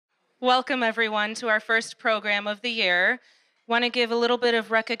Welcome, everyone, to our first program of the year. Want to give a little bit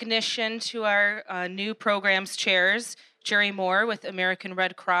of recognition to our new programs chairs, Jerry Moore with American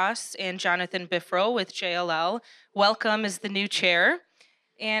Red Cross and Jonathan Biffro with JLL. Welcome as the new chair.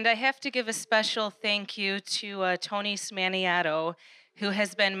 And I have to give a special thank you to Tony Smaniato, who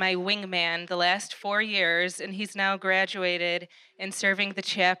has been my wingman the last 4 years, and he's now graduated and serving the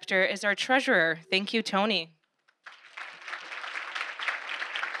chapter as our treasurer. Thank you, Tony.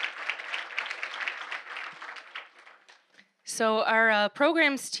 So our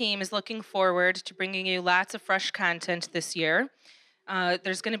programs team is looking forward to bringing you lots of fresh content this year.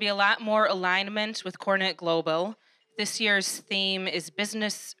 There's going to be a lot more alignment with CoreNet Global. This year's theme is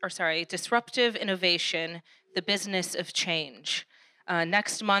disruptive innovation, the business of change.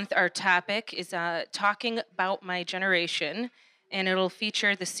 Next month, our topic is talking about my generation, and it'll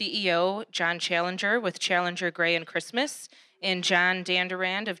feature the CEO, John Challenger, with Challenger Gray and Christmas, and John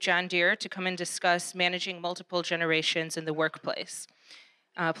Danderand of John Deere to come and discuss managing multiple generations in the workplace.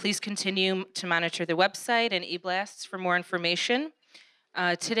 Please continue to monitor the website and e-blasts for more information.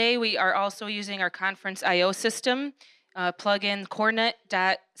 Today, we are also using our conference I.O. system. Plug in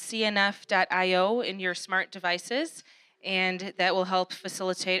cornet.cnf.io in your smart devices, and that will help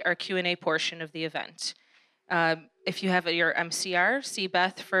facilitate our Q&A portion of the event. If you have your MCR, see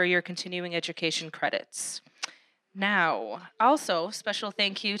Beth for your continuing education credits. Now, also, special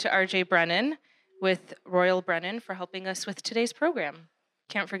thank you to RJ Brennan with Royal Brennan for helping us with today's program.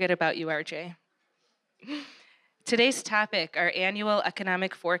 Can't forget about you, RJ. Today's topic, our annual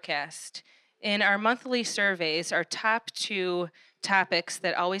economic forecast. In our monthly surveys, our top 2 topics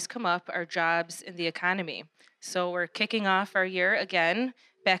that always come up are jobs and the economy. So we're kicking off our year again,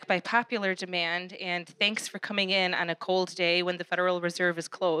 back by popular demand, and thanks for coming in on a cold day when the Federal Reserve is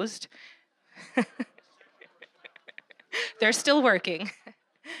closed. They're still working.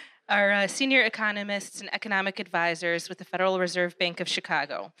 Our senior economists and economic advisors with the Federal Reserve Bank of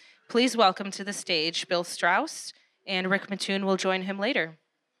Chicago. Please welcome to the stage Bill Strauss, and Rick Mattoon will join him later.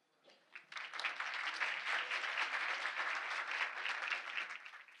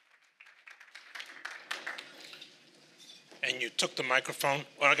 And you took the microphone.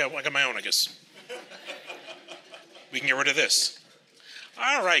 Well, I got my own, I guess. We can get rid of this.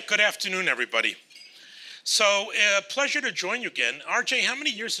 All right, good afternoon, everybody. So, pleasure to join you again. RJ, how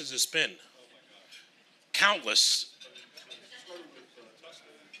many years has this been? Countless.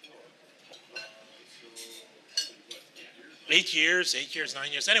 Eight years,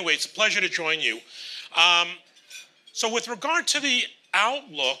 9 years. Anyway, it's a pleasure to join you. So with regard to the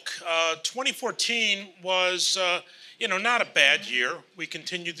outlook, 2014 was, not a bad year. We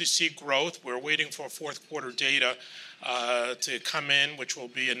continued to see growth. We're waiting for fourth quarter data to come in, which will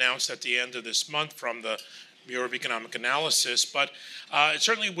be announced at the end of this month from the Bureau of Economic Analysis. But it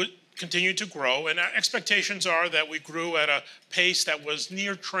certainly would continue to grow, and our expectations are that we grew at a pace that was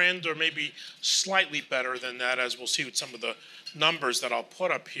near trend or maybe slightly better than that, as we'll see with some of the numbers that I'll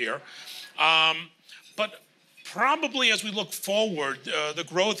put up here. But probably as we look forward, the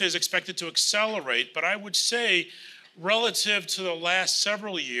growth is expected to accelerate, but I would say relative to the last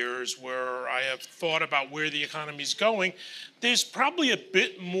several years where I have thought about where the economy is going, there's probably a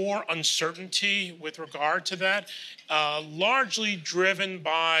bit more uncertainty with regard to that, largely driven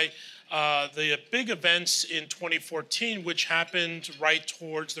by the big events in 2014, which happened right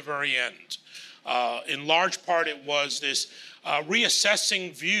towards the very end. In large part, it was this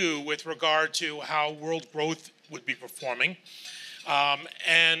reassessing view with regard to how world growth would be performing.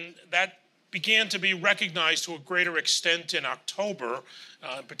 And that began to be recognized to a greater extent in October,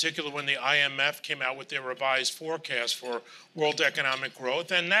 in particular when the IMF came out with their revised forecast for world economic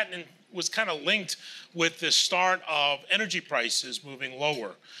growth. And that was kind of linked with the start of energy prices moving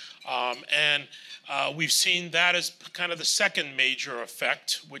lower. We've seen that as kind of the second major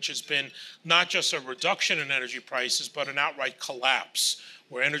effect, which has been not just a reduction in energy prices, but an outright collapse,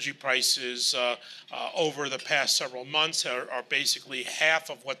 where energy prices over the past several months are basically half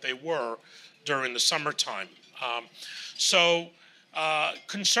of what they were during the summertime.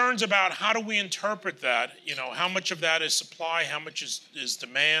 Concerns about how do we interpret that, how much of that is supply, how much is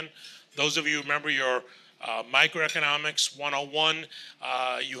demand. Those of you who remember your microeconomics 101,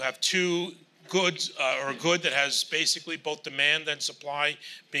 you have two goods, or a good that has basically both demand and supply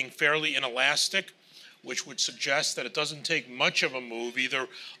being fairly inelastic, which would suggest that it doesn't take much of a move, either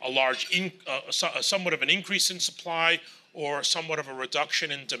a somewhat of an increase in supply or somewhat of a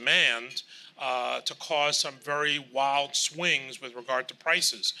reduction in demand to cause some very wild swings with regard to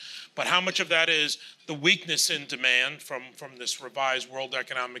prices. But how much of that is the weakness in demand from this revised World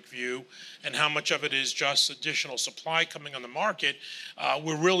Economic View, and how much of it is just additional supply coming on the market,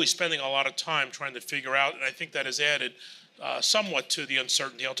 we're really spending a lot of time trying to figure out, and I think that has added somewhat to the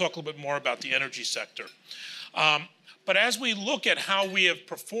uncertainty. I'll talk a little bit more about the energy sector. But as we look at how we have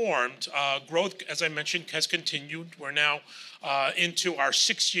performed, growth, as I mentioned, has continued. We're now into our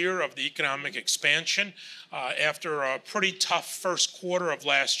 6th year of the economic expansion. After a pretty tough first quarter of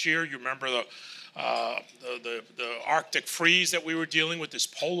last year, you remember the Arctic freeze that we were dealing with, this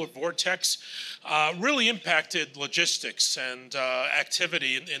polar vortex, really impacted logistics and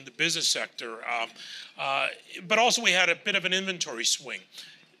activity in the business sector. But also we had a bit of an inventory swing.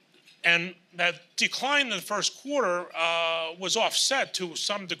 And that decline in the first quarter was offset to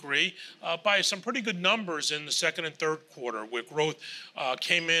some degree by some pretty good numbers in the second and third quarter, where growth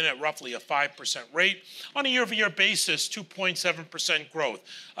came in at roughly a 5% rate. On a year-over-year basis, 2.7% growth.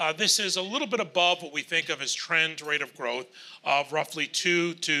 This is a little bit above what we think of as trend rate of growth of roughly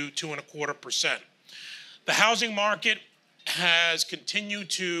 2 to 2.25%. The housing market has continued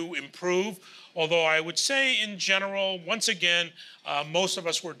to improve, although I would say in general, once again, most of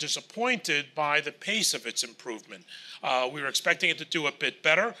us were disappointed by the pace of its improvement. We were expecting it to do a bit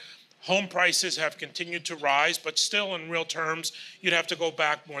better. Home prices have continued to rise, but still in real terms, you'd have to go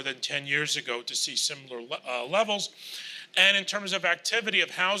back more than 10 years ago to see similar levels. And in terms of activity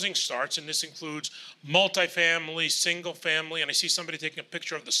of housing starts, and this includes multifamily, single family, and I see somebody taking a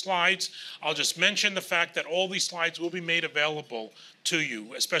picture of the slides. I'll just mention the fact that all these slides will be made available to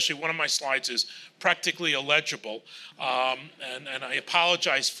you, especially one of my slides is practically illegible, and I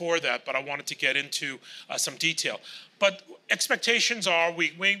apologize for that, but I wanted to get into some detail. But expectations are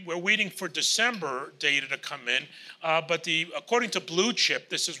we're waiting for December data to come in, but according to Blue Chip,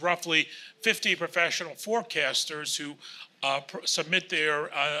 this is roughly 50 professional forecasters who submit their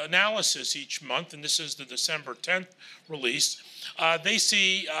analysis each month, and this is the December 10th release. They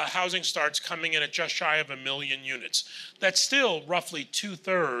see housing starts coming in at just shy of 1 million units. That's still roughly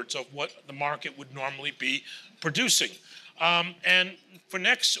 2/3 of what the market would normally be producing. And for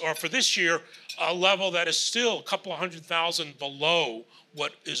this year, a level that is still a couple of 100,000 below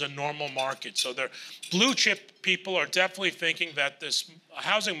what is a normal market. So the blue chip people are definitely thinking that this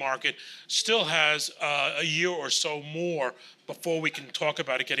housing market still has a year or so more before we can talk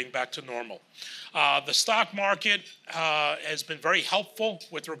about it getting back to normal. The stock market has been very helpful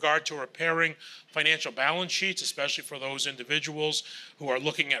with regard to repairing financial balance sheets, especially for those individuals who are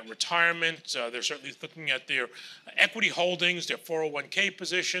looking at retirement. They're certainly looking at their equity holdings, their 401k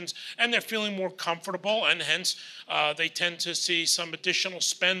positions, and they're feeling more comfortable, and hence they tend to see some additional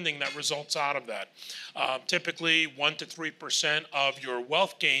spending that results out of that. Typically, 1 to 3% of your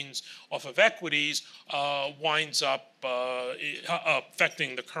wealth gains off of equities winds up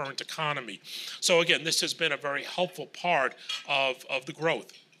affecting the current economy. So again, this has been a very helpful part of the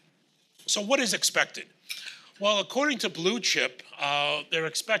growth. So what is expected? Well, according to Blue Chip, they're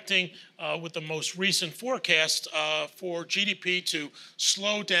expecting, with the most recent forecast, for GDP to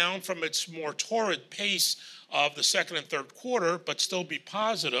slow down from its more torrid pace of the second and third quarter, but still be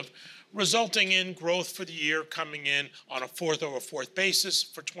positive, resulting in growth for the year coming in on a fourth-over-fourth basis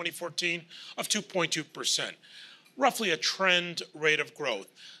for 2014 of 2.2%. Roughly a trend rate of growth.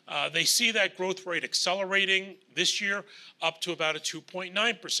 They see that growth rate accelerating this year up to about a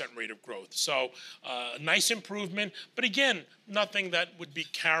 2.9% rate of growth. So nice improvement, but again, nothing that would be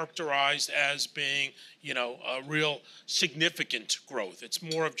characterized as being, a real significant growth. It's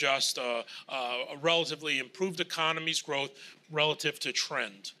more of just a relatively improved economy's growth relative to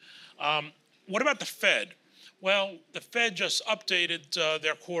trend. What about the Fed? Well, the Fed just updated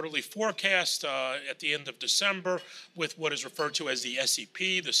their quarterly forecast at the end of December with what is referred to as the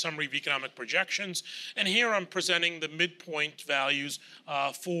SEP, the Summary of Economic Projections. And here I'm presenting the midpoint values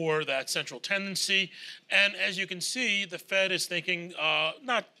for that central tendency. And as you can see, the Fed is thinking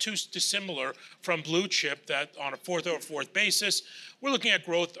not too dissimilar from Blue Chip, that on a fourth-over-fourth basis, we're looking at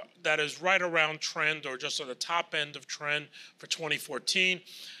growth that is right around trend or just at the top end of trend for 2014.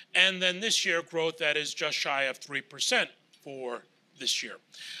 And then this year, growth that is just shy of 3% for this year.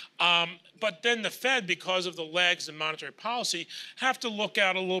 But then the Fed, because of the lags in monetary policy, have to look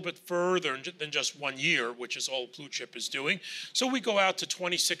out a little bit further than just 1 year, which is all Blue Chip is doing. So we go out to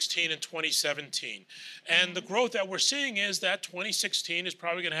 2016 and 2017. And the growth that we're seeing is that 2016 is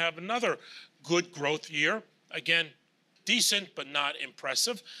probably going to have another good growth year. Again, decent but not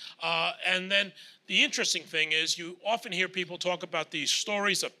impressive. And then the interesting thing is you often hear people talk about these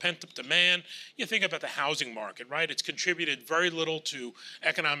stories of pent-up demand. You think about the housing market, right? It's contributed very little to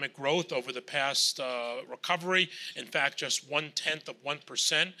economic growth over the past recovery. In fact, just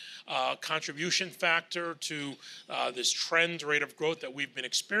 0.1% contribution factor to this trend rate of growth that we've been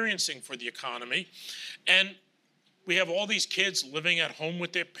experiencing for the economy. And we have all these kids living at home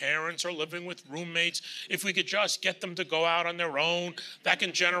with their parents or living with roommates. If we could just get them to go out on their own, that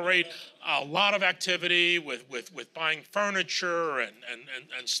can generate a lot of activity with buying furniture and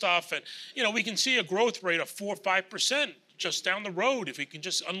stuff. And, you know, we can see a growth rate of 4 or 5% just down the road if we can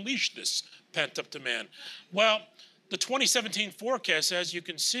just unleash this pent-up demand. Well, the 2017 forecast, as you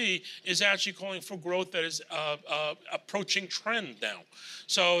can see, is actually calling for growth that is approaching trend now.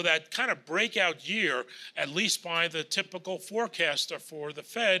 So that kind of breakout year, at least by the typical forecaster for the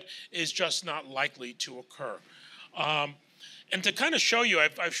Fed, is just not likely to occur. And to kind of show you,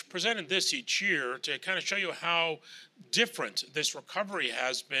 I've presented this each year to kind of show you how different this recovery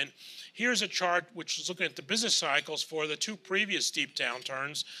has been. Here's a chart which is looking at the business cycles for the two previous deep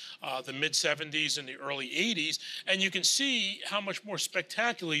downturns, the mid-'70s and the early '80s, and you can see how much more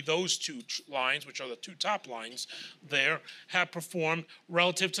spectacularly those two lines, which are the two top lines there, have performed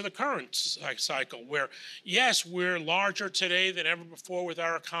relative to the current cycle, where, yes, we're larger today than ever before with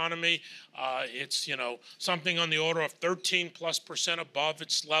our economy. It's, you know, something on the order of 13+% above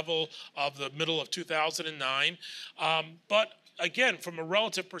its level of the middle of 2009. But again, from a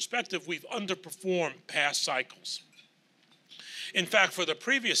relative perspective, we've underperformed past cycles. In fact, for the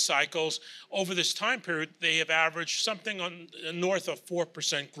previous cycles, over this time period, they have averaged something on north of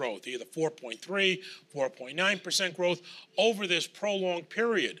 4% growth, either 4.3, 4.9% growth over this prolonged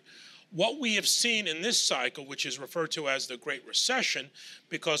period. What we have seen in this cycle, which is referred to as the Great Recession,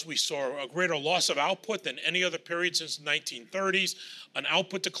 because we saw a greater loss of output than any other period since the 1930s, an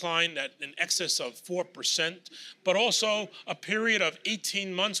output decline that in excess of 4%, but also a period of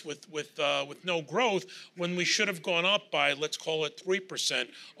 18 months with no growth when we should have gone up by, let's call it 3%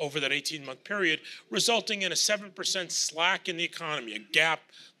 over that 18-month period, resulting in a 7% slack in the economy, a gap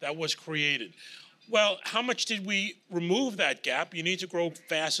that was created. Well, how much did we remove that gap? You need to grow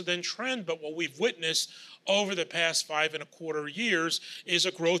faster than trend, but what we've witnessed over the past 5.25 years is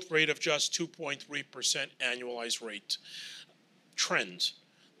a growth rate of just 2.3% annualized rate. Trends.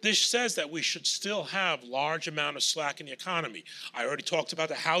 This says that we should still have large amount of slack in the economy. I already talked about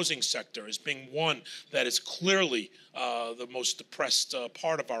the housing sector as being one that is clearly the most depressed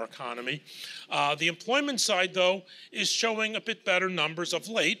part of our economy. The employment side, though, is showing a bit better numbers of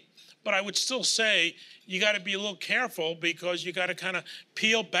late. But I would still say you got to be a little careful because you got to kind of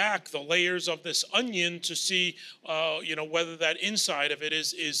peel back the layers of this onion to see, you know, whether that inside of it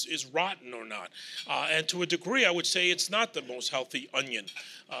is rotten or not. And to a degree, I would say it's not the most healthy onion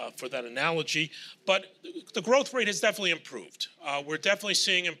for that analogy. But the growth rate has definitely improved. We're definitely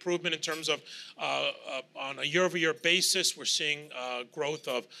seeing improvement in terms of on a year-over-year basis. We're seeing growth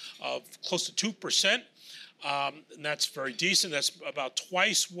of close to 2%. And that's very decent. That's about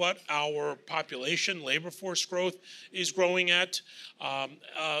twice what our population labor force growth is growing at.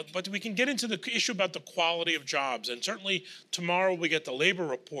 But we can get into the issue about the quality of jobs. And certainly tomorrow we get the labor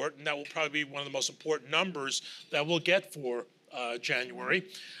report, and that will probably be one of the most important numbers that we'll get for January.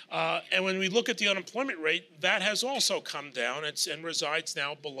 And when we look at the unemployment rate, that has also come down and resides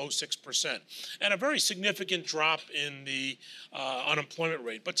now below 6%. And a very significant drop in the unemployment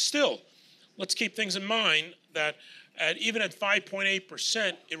rate. But still, let's keep things in mind that even at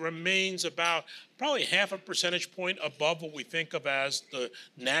 5.8%, it remains about probably half a percentage point above what we think of as the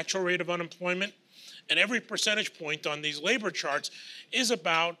natural rate of unemployment. And every percentage point on these labor charts is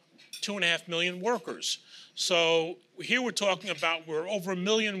about 2.5 million workers. So here we're talking about we're over 1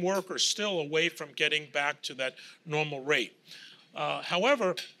 million workers still away from getting back to that normal rate.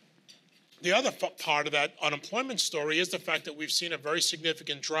 However, the other part of that unemployment story is the fact that we've seen a very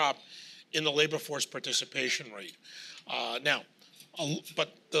significant drop in the labor force participation rate. But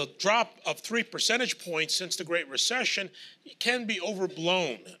the drop of 3 percentage points since the Great Recession can be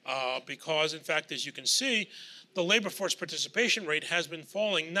overblown because, in fact, as you can see, the labor force participation rate has been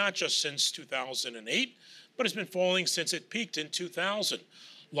falling not just since 2008, but it's been falling since it peaked in 2000.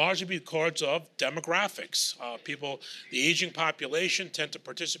 Largely because of demographics. The aging population tend to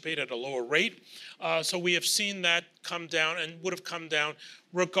participate at a lower rate. So we have seen that come down and would have come down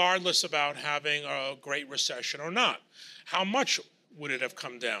regardless about having a Great Recession or not. How much would it have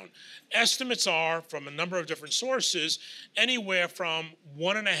come down? Estimates are, from a number of different sources, anywhere from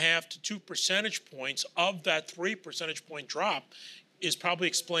 1.5 to 2 percentage points of that 3 percentage point drop is probably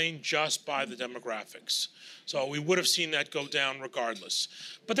explained just by the demographics. So we would have seen that go down regardless.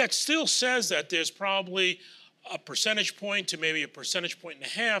 But that still says that there's probably a percentage point to maybe a percentage point and a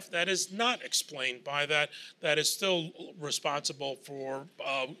half that is not explained by that, that is still responsible for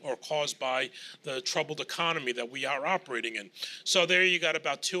or caused by the troubled economy that we are operating in. So there you got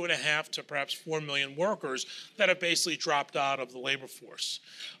about 2.5 to perhaps 4 million workers that have basically dropped out of the labor force.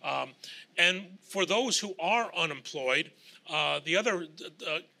 And for those who are unemployed, the other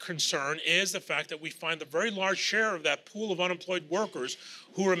concern is the fact that we find a very large share of that pool of unemployed workers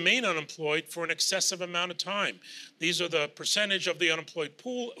who remain unemployed for an excessive amount of time. These are the percentage of the unemployed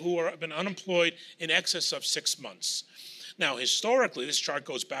pool who have been unemployed in excess of 6 months. Now, historically, this chart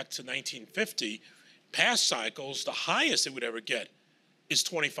goes back to 1950. Past cycles, the highest it would ever get is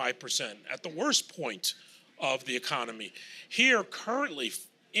 25% at the worst point of the economy. Here, currently,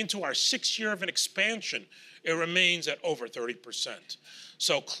 into our 6th year of an expansion, it remains at over 30%.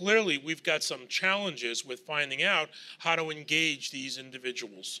 So clearly, we've got some challenges with finding out how to engage these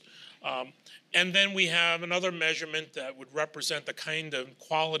individuals. And then we have another measurement that would represent the kind of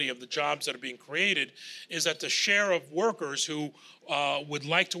quality of the jobs that are being created, is that the share of workers who would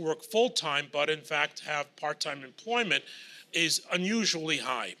like to work full-time but in fact have part-time employment is unusually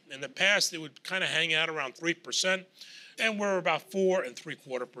high. In the past, it would kind of hang out around 3%. And we're about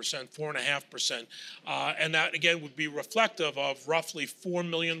 4.75%, 4.5%. And that, again, would be reflective of roughly 4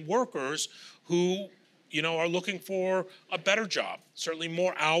 million workers who, are looking for a better job, certainly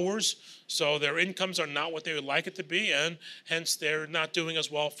more hours, so their incomes are not what they would like it to be, and hence they're not doing as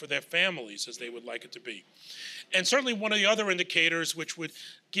well for their families as they would like it to be. And certainly one of the other indicators which would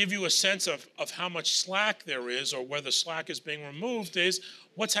give you a sense of how much slack there is or where the slack is being removed is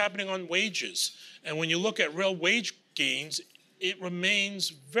what's happening on wages. And when you look at real wage gains, it remains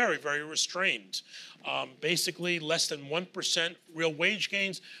very, very restrained. Basically, less than 1% real wage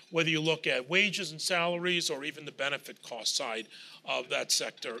gains, whether you look at wages and salaries or even the benefit cost side of that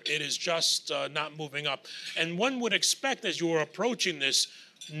sector. It is just not moving up. And one would expect as you are approaching this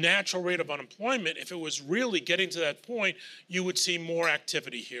natural rate of unemployment, if it was really getting to that point, you would see more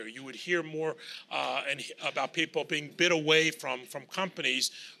activity here. You would hear more about people being bid away from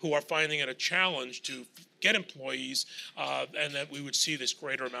companies who are finding it a challenge to get employees, and that we would see this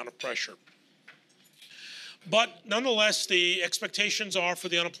greater amount of pressure. But nonetheless, the expectations are for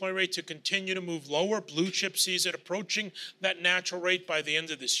the unemployment rate to continue to move lower. Blue Chip sees it approaching that natural rate by the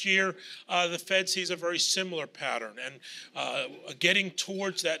end of this year. The Fed sees a very similar pattern and getting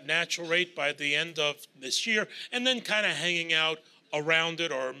towards that natural rate by the end of this year, and then kind of hanging out around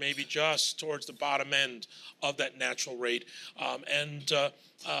it or maybe just towards the bottom end of that natural rate.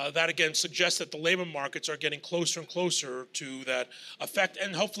 That, again, suggests that the labor markets are getting closer and closer to that effect,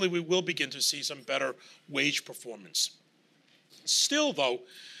 and hopefully we will begin to see some better wage performance. Still, though,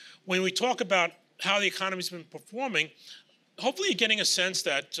 when we talk about how the economy's been performing, hopefully you're getting a sense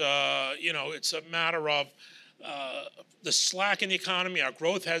that, it's a matter of the slack in the economy. Our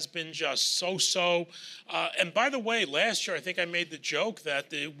growth has been just so-so. And by the way, last year I think I made the joke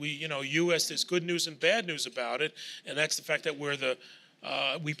that U.S. there's good news and bad news about it, and that's the fact that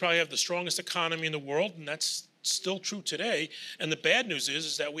we probably have the strongest economy in the world, and that's still true today. And the bad news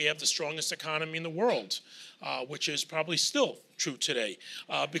is that we have the strongest economy in the world, which is probably still true today.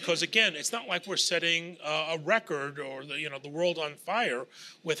 Because again, it's not like we're setting a record or the world on fire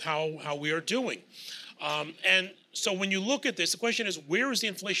with how we are doing. And so when you look at this, the question is, where is the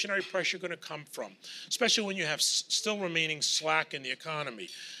inflationary pressure going to come from, especially when you have still remaining slack in the economy?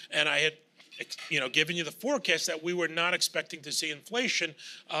 And I had given you the forecast that we were not expecting to see inflation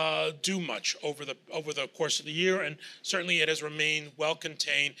do much over the course of the year, and certainly it has remained well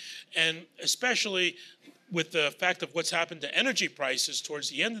contained, and especially with the fact of what's happened to energy prices towards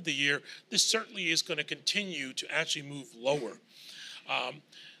the end of the year, this certainly is going to continue to actually move lower.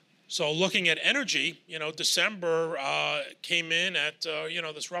 So looking at energy, December came in at,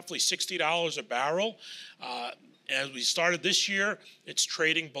 this roughly $60 a barrel. As we started this year, it's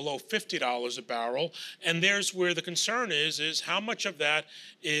trading below $50 a barrel. And there's where the concern is how much of that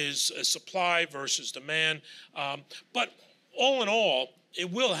is supply versus demand. But all in all, it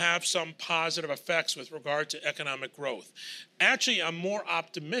will have some positive effects with regard to economic growth. Actually, I'm more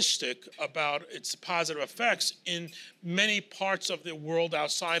optimistic about its positive effects in many parts of the world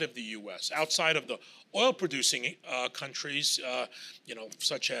outside of the U.S., outside of the oil-producing countries,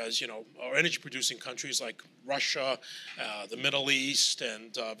 such as, or energy-producing countries like Russia, the Middle East,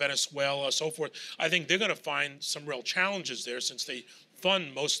 and Venezuela, so forth. I think they're going to find some real challenges there since they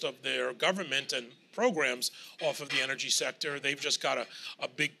fund most of their government and programs off of the energy sector. They've just got a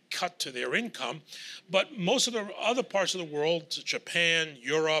big cut to their income. But most of the other parts of the world, Japan,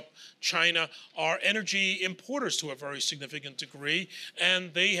 Europe, China, are energy importers to a very significant degree,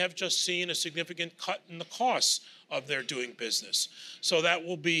 and they have just seen a significant cut in the costs of their doing business. So that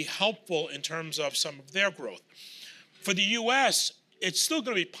will be helpful in terms of some of their growth. For the U.S., it's still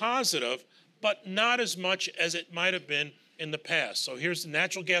going to be positive, but not as much as it might have been in the past. So here's the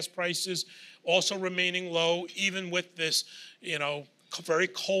natural gas prices also remaining low, even with this, very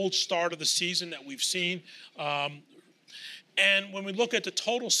cold start of the season that we've seen. And when we look at the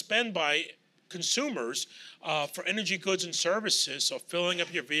total spend by consumers for energy goods and services, so filling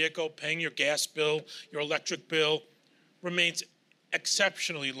up your vehicle, paying your gas bill, your electric bill, remains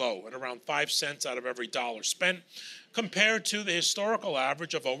exceptionally low at around 5 cents out of every dollar spent, compared to the historical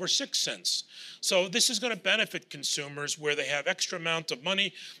average of over 6 cents. So this is going to benefit consumers where they have extra amount of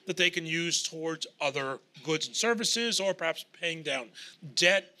money that they can use towards other goods and services or perhaps paying down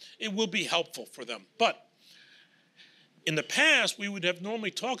debt. It will be helpful for them. But in the past, we would have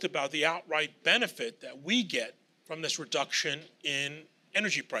normally talked about the outright benefit that we get from this reduction in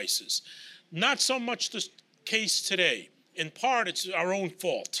energy prices. Not so much the case today. In part, it's our own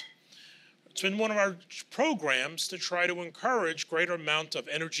fault. It's been one of our programs to try to encourage greater amount of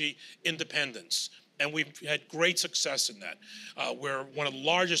energy independence. And we've had great success in that. We're one of the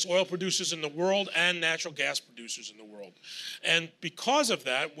largest oil producers in the world and natural gas producers in the world. And because of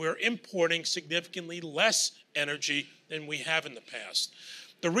that, we're importing significantly less energy than we have in the past.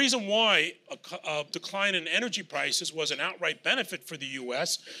 The reason why a decline in energy prices was an outright benefit for the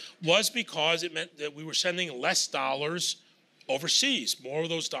U.S. was because it meant that we were sending less dollars overseas. More of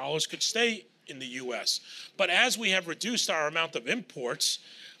those dollars could stay in the U.S. But as we have reduced our amount of imports,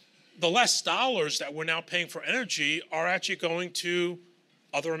 the less dollars that we're now paying for energy are actually going to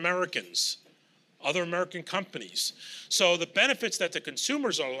other Americans, other American companies. So the benefits that the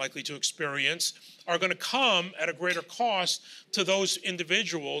consumers are likely to experience are going to come at a greater cost to those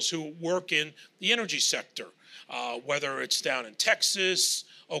individuals who work in the energy sector, whether it's down in Texas,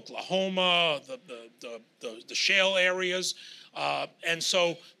 Oklahoma, the shale areas. And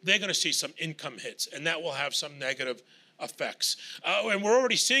so they're going to see some income hits, and that will have some negative effects. And we're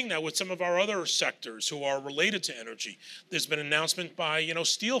already seeing that with some of our other sectors who are related to energy. There's been an announcement by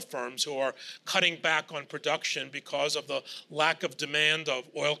steel firms who are cutting back on production because of the lack of demand of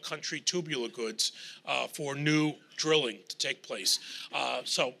oil country tubular goods for new drilling to take place.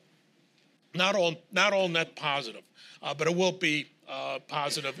 So not all net positive, but it will be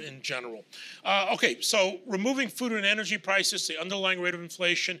positive in general. Okay, so removing food and energy prices, the underlying rate of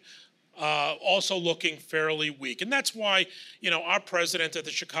inflation, also looking fairly weak. And that's why, our president at the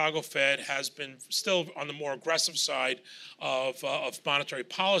Chicago Fed has been still on the more aggressive side of monetary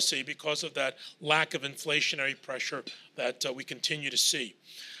policy because of that lack of inflationary pressure that we continue to see.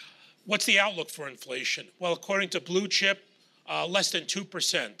 What's the outlook for inflation? Well, according to Blue Chip, less than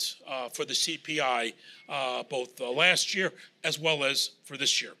 2% for the CPI, both last year as well as for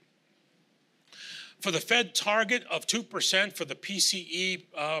this year. For the Fed target of 2% for the PCE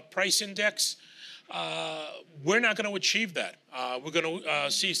price index, we're not going to achieve that. We're going to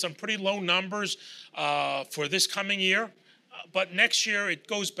see some pretty low numbers for this coming year. But next year it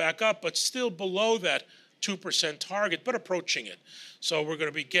goes back up, but still below that 2% target, but approaching it. So we're going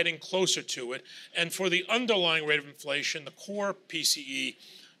to be getting closer to it. And for the underlying rate of inflation, the core PCE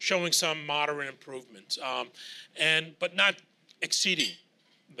showing some moderate improvement, but not exceeding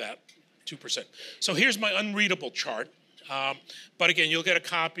that 2%. So here's my unreadable chart. But again, you'll get a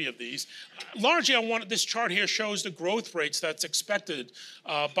copy of these. Largely, this chart here shows the growth rates that's expected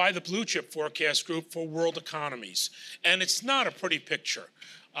by the Blue Chip Forecast Group for world economies. And it's not a pretty picture.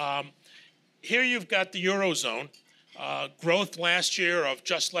 Here you've got the Eurozone. Growth last year of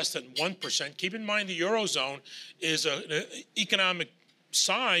just less than 1%. Keep in mind the Eurozone is an economic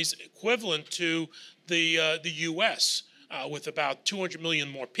size equivalent to the U.S., with about 200 million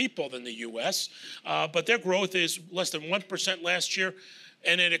more people than the U.S., but their growth is less than 1% last year,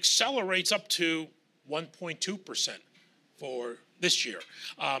 and it accelerates up to 1.2% for this year.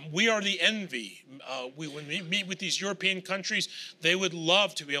 We are the envy. When we meet with these European countries, they would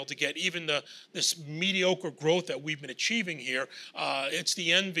love to be able to get even this mediocre growth that we've been achieving here. It's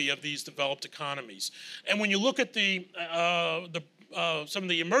the envy of these developed economies. And when you look at some of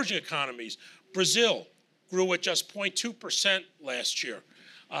the emerging economies, Brazil grew at just 0.2% last year,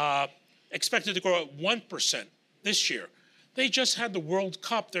 expected to grow at 1% this year. They just had the World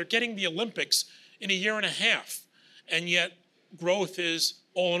Cup. They're getting the Olympics in a year and a half, and yet growth is,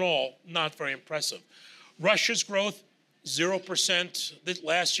 all in all, not very impressive. Russia's growth 0%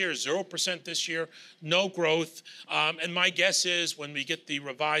 last year, 0% this year, no growth. And my guess is when we get the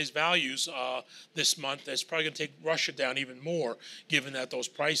revised values this month, that's probably going to take Russia down even more, given that those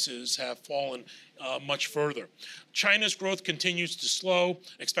prices have fallen much further. China's growth continues to slow,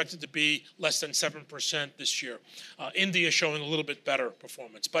 expected to be less than 7% this year. India showing a little bit better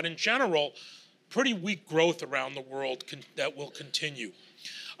performance. But in general, pretty weak growth around the world that will continue.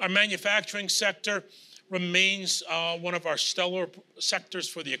 Our manufacturing sector remains one of our stellar sectors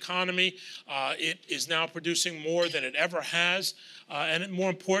for the economy. It is now producing more than it ever has. And more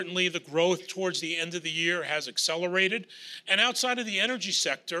importantly, the growth towards the end of the year has accelerated. And outside of the energy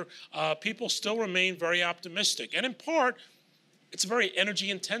sector, people still remain very optimistic. And in part, it's a very energy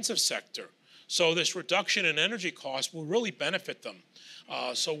intensive sector. So this reduction in energy costs will really benefit them.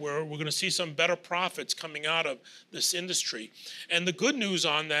 So we're going to see some better profits coming out of this industry. And the good news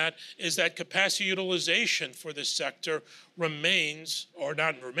on that is that capacity utilization for this sector remains, or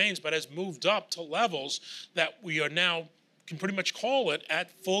not remains, but has moved up to levels that we are now can pretty much call it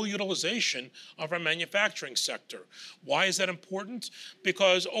at full utilization of our manufacturing sector. Why is that important?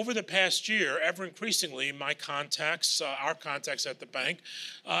 Because over the past year, ever increasingly, my contacts, our contacts at the bank,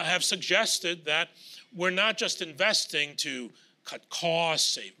 have suggested that we're not just investing to cut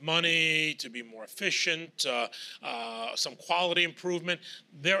costs, save money, to be more efficient, some quality improvement.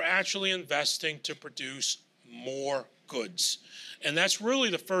 They're actually investing to produce more goods. And that's really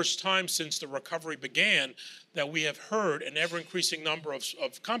the first time since the recovery began that we have heard an ever-increasing number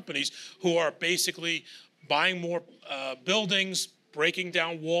of companies who are basically buying more buildings, breaking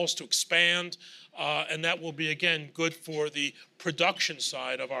down walls to expand, and that will be, again, good for the production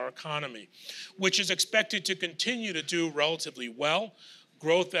side of our economy, which is expected to continue to do relatively well.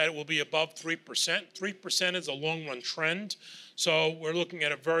 Growth that will be above 3%. 3% is a long-run trend. So we're looking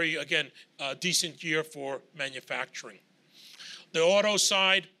at a very, again, decent year for manufacturing. The auto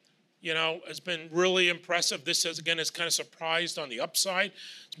side, you know, has been really impressive. This, again, has kind of surprised on the upside,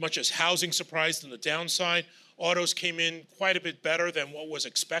 as much as housing surprised on the downside. Autos came in quite a bit better than what was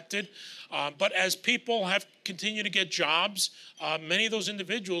expected. But as people have continued to get jobs, many of those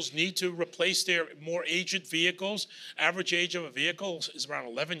individuals need to replace their more aged vehicles. Average age of a vehicle is around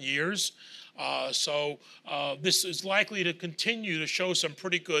 11 years. So this is likely to continue to show some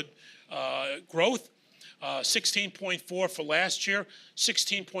pretty good growth. 16.4 for last year,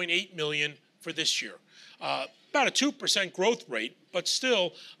 16.8 million for this year. About a 2% growth rate, but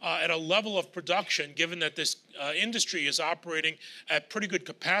still at a level of production, given that this industry is operating at pretty good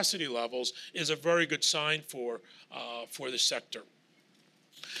capacity levels, is a very good sign for the sector.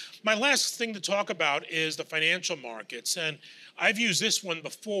 My last thing to talk about is the financial markets, and I've used this one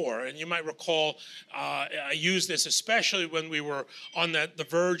before, and you might recall I used this especially when we were on the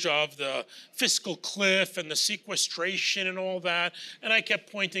verge of the fiscal cliff and the sequestration and all that, and I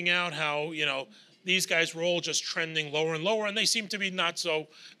kept pointing out how, you know, these guys were all just trending lower and lower, and they seem to be not so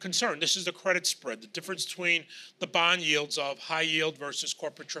concerned. This is the credit spread, the difference between the bond yields of high yield versus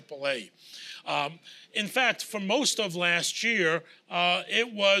corporate AAA. In fact, for most of last year,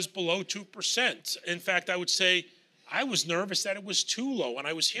 it was below 2%. In fact, I would say I was nervous that it was too low, and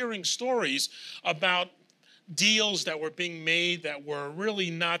I was hearing stories about deals that were being made that were really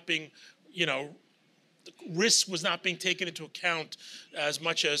not being, you know, risk was not being taken into account as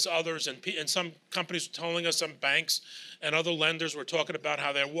much as others, and some companies were telling us, some banks and other lenders were talking about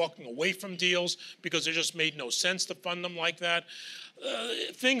how they're walking away from deals because it just made no sense to fund them like that.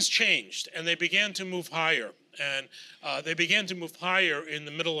 Things changed, and they began to move higher, and they began to move higher in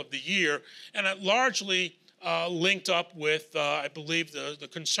the middle of the year, and it largely linked up with, I believe, the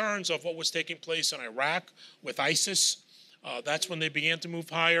concerns of what was taking place in Iraq with ISIS. That's when they began to move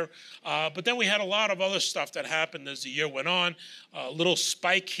higher. But then we had a lot of other stuff that happened as the year went on. A little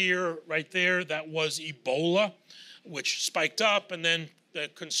spike here, right there, that was Ebola, which spiked up, and then the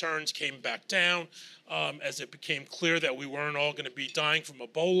concerns came back down as it became clear that we weren't all going to be dying from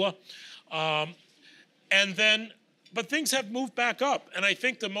Ebola. But things have moved back up, and I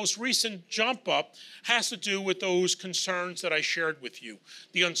think the most recent jump up has to do with those concerns that I shared with you.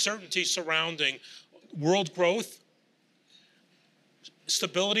 The uncertainty surrounding world growth,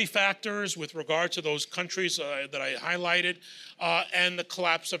 stability factors with regard to those countries that I highlighted, and the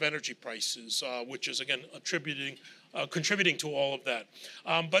collapse of energy prices, which is, again, contributing to all of that.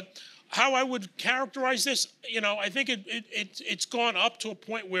 But how I would characterize this, you know, I think it's gone up to a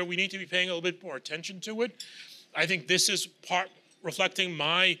point where we need to be paying a little bit more attention to it. I think this is part reflecting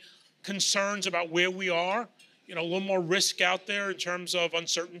my concerns about where we are, you know, a little more risk out there in terms of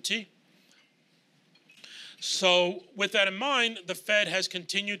uncertainty. So with that in mind, the Fed has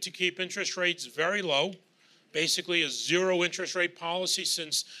continued to keep interest rates very low basically a zero interest rate policy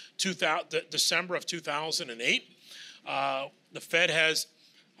since December of 2008. The Fed has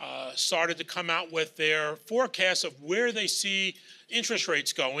started to come out with their forecasts of where they see interest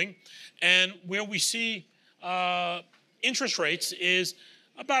rates going, and where we see interest rates is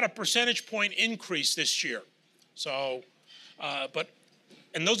about a percentage point increase this year. So,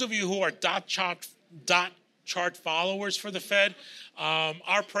 and those of you who are dot chart followers for the Fed,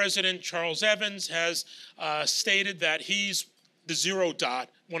 our president, Charles Evans, has stated that he's the zero dot,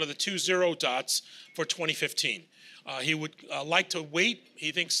 one of the two zero dots for 2015. He would like to wait.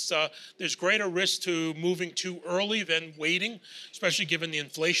 He thinks there's greater risk to moving too early than waiting, especially given the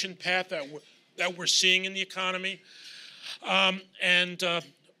inflation path that we're seeing in the economy. And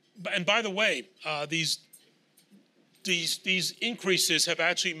by the way, these increases have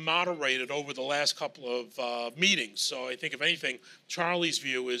actually moderated over the last couple of meetings. So I think, if anything, Charlie's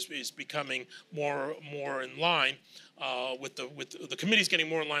view is becoming more in line with the committee's getting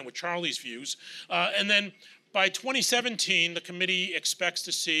more in line with Charlie's views. And then by 2017, the committee expects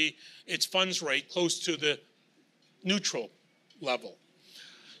to see its funds rate close to the neutral level.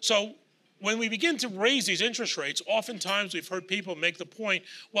 So when we begin to raise these interest rates, oftentimes we've heard people make the point,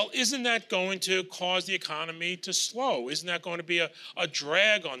 well, isn't that going to cause the economy to slow? Isn't that going to be a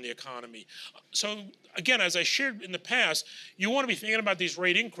drag on the economy? So again, as I shared in the past, you want to be thinking about these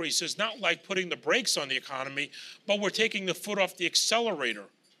rate increases not like putting the brakes on the economy, but we're taking the foot off the accelerator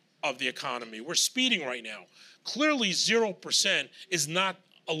of the economy. We're speeding right now. Clearly, 0% is not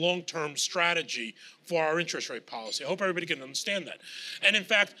a long-term strategy for our interest rate policy. I hope everybody can understand that. And in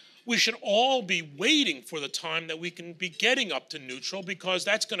fact, we should all be waiting for the time that we can be getting up to neutral, because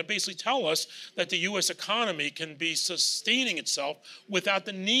that's going to basically tell us that the U.S. economy can be sustaining itself without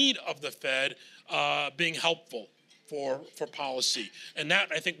the need of the Fed being helpful for policy. And that,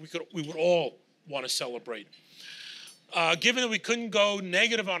 I think, we would all want to celebrate. Given that we couldn't go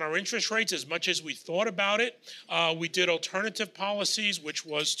negative on our interest rates as much as we thought about it, we did alternative policies, which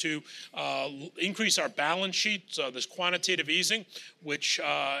was to increase our balance sheet, this quantitative easing, which,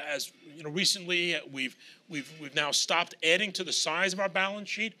 as you know, recently we've now stopped adding to the size of our balance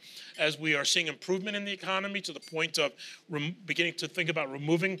sheet, as we are seeing improvement in the economy to the point of beginning to think about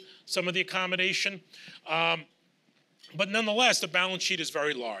removing some of the accommodation. But nonetheless, the balance sheet is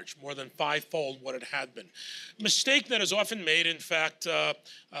very large, more than fivefold what it had been. Mistake that is often made, in fact,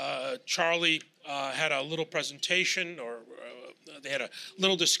 Charlie had a little presentation, or they had a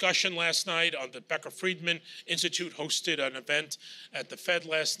little discussion last night on the Becker-Friedman Institute, hosted an event at the Fed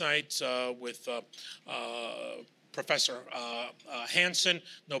last night with Professor Hansen,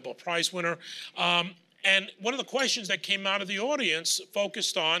 Nobel Prize winner. And one of the questions that came out of the audience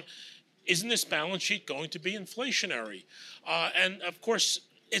focused on, isn't this balance sheet going to be inflationary? And of course,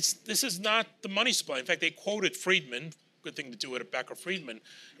 this is not the money supply. In fact, they quoted Friedman, good thing to do at a Becker-Friedman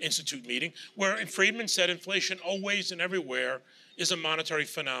Institute meeting, where Friedman said inflation always and everywhere is a monetary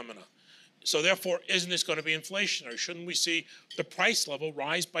phenomena. So therefore, isn't this going to be inflationary? Shouldn't we see the price level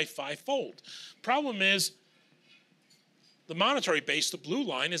rise by fivefold? Problem is, the monetary base, the blue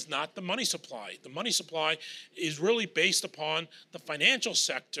line, is not the money supply. The money supply is really based upon the financial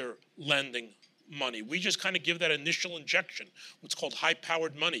sector lending money. We just kind of give that initial injection, what's called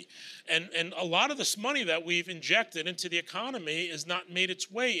high-powered money. And a lot of this money that we've injected into the economy has not made its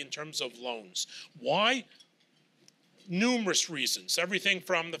way in terms of loans. Why? Numerous reasons. Everything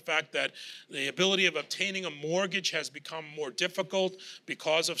from the fact that the ability of obtaining a mortgage has become more difficult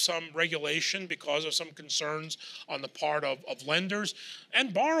because of some regulation, because of some concerns on the part of lenders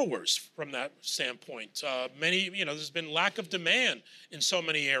and borrowers from that standpoint. There's been lack of demand in so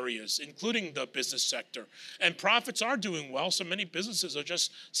many areas, including the business sector. And profits are doing well, so many businesses are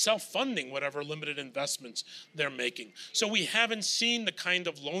just self-funding whatever limited investments they're making. So we haven't seen the kind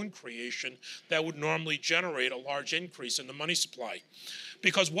of loan creation that would normally generate a large increase in the money supply,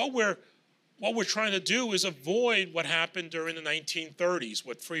 because what we're trying to do is avoid what happened during the 1930s.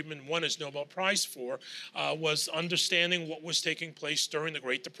 What Friedman won his Nobel Prize for was understanding what was taking place during the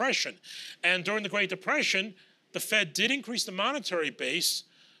Great Depression. And during the Great Depression, the Fed did increase the monetary base,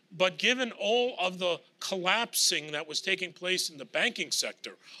 but given all of the collapsing that was taking place in the banking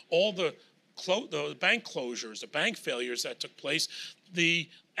sector, all the bank closures, the bank failures that took place, the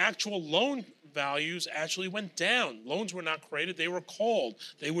actual loan values actually went down. Loans were not created, they were called,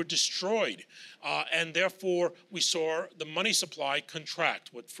 they were destroyed. And therefore, we saw the money supply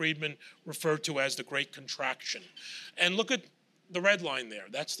contract, what Friedman referred to as the Great Contraction. And look at the red line there,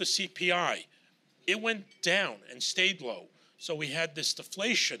 that's the CPI. It went down and stayed low. So we had this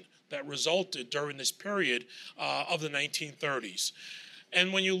deflation that resulted during this period of the 1930s.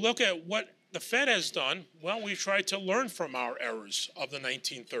 And when you look at what the Fed has done, well, we've tried to learn from our errors of the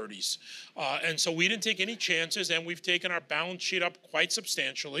 1930s. And so we didn't take any chances, and we've taken our balance sheet up quite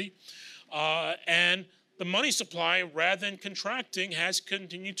substantially. And the money supply, rather than contracting, has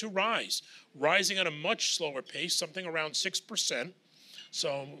continued to rise, rising at a much slower pace, something around 6%.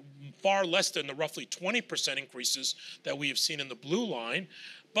 So far less than the roughly 20% increases that we have seen in the blue line.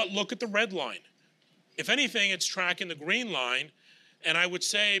 But look at the red line. If anything, it's tracking the green line. And I would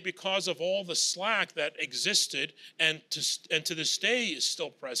say because of all the slack that existed and to this day is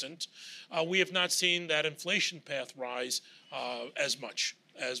still present, we have not seen that inflation path rise as much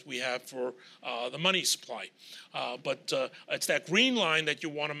as we have for the money supply. But it's that green line that you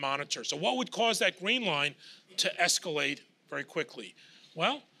want to monitor. So what would cause that green line to escalate very quickly?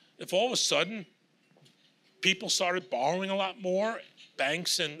 Well, if all of a sudden people started borrowing a lot more,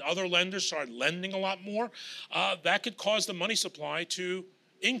 banks and other lenders started lending a lot more, that could cause the money supply to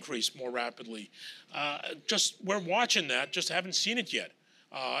increase more rapidly. We're watching that, just haven't seen it yet.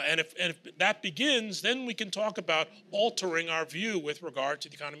 And if that begins, then we can talk about altering our view with regard to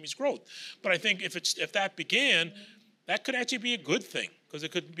the economy's growth. But I think if that began, that could actually be a good thing, because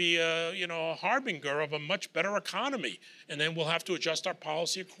it could be a harbinger of a much better economy, and then we'll have to adjust our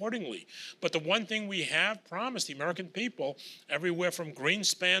policy accordingly. But the one thing we have promised the American people, everywhere from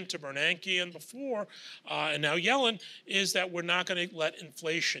Greenspan to Bernanke and before, and now Yellen, is that we're not going to let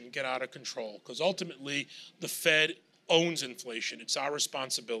inflation get out of control, because ultimately the Fed owns inflation. It's our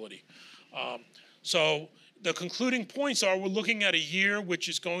responsibility. So the concluding points are we're looking at a year which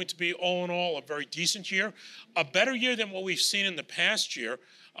is going to be, all in all, a very decent year, a better year than what we've seen in the past year.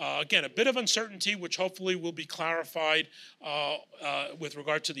 Again, a bit of uncertainty, which hopefully will be clarified with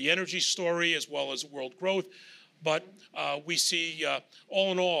regard to the energy story as well as world growth. But we see,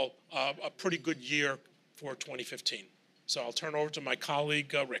 all in all, a pretty good year for 2015. So I'll turn over to my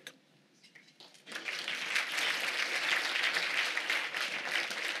colleague, Rick.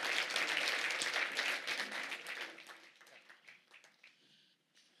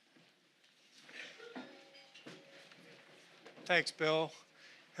 Thanks, Bill.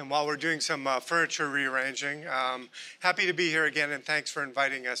 And while we're doing some furniture rearranging, happy to be here again, and thanks for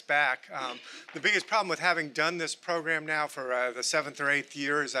inviting us back. The biggest problem with having done this program now for the 7th or 8th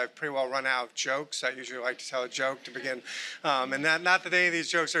year is I've pretty well run out of jokes. I usually like to tell a joke to begin, and not that any of these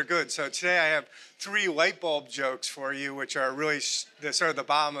jokes are good. So today I have 3 light bulb jokes for you, which are really sort of the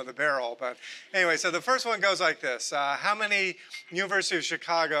bottom of the barrel. But anyway, so the first one goes like this. How many University of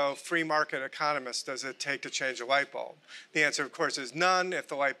Chicago free market economists does it take to change a light bulb? The answer, of course, is none. If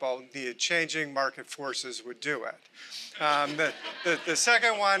the light bulb needed changing, market forces would do it. The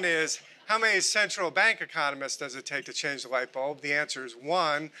second one is, how many central bank economists does it take to change the light bulb? The answer is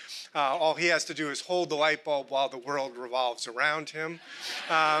 1. All he has to do is hold the light bulb while the world revolves around him.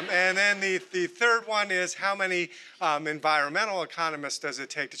 And then the third one is, how many environmental economists does it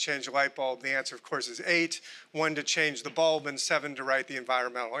take to change the light bulb? The answer, of course, is 8. 1 to change the bulb and 7 to write the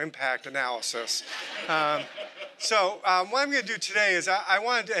environmental impact analysis. So what I'm going to do today is I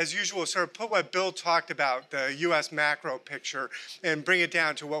wanted to, as usual, sort of put what Bill talked about, the U.S. macro picture, and bring it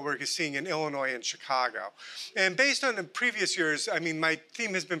down to what we're seeing in Illinois and Chicago. And based on the previous years, I mean, my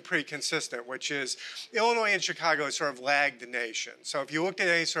theme has been pretty consistent, which is Illinois and Chicago has sort of lagged the nation. So if you looked at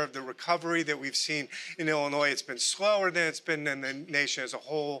any sort of the recovery that we've seen in Illinois, it's been slower than it's been in the nation as a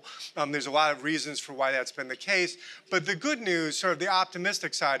whole. There's a lot of reasons for why that's been the case. But the good news, sort of the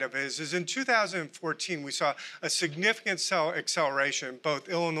optimistic side of it, is in 2014, we saw a significant acceleration in both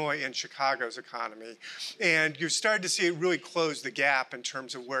Illinois and Chicago's economy. And you started to see it really close the gap in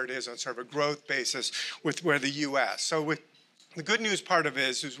terms of where it is on sort of a growth basis with where the U.S. So with the good news part of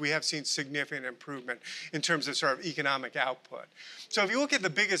it is we have seen significant improvement in terms of sort of economic output. So if you look at the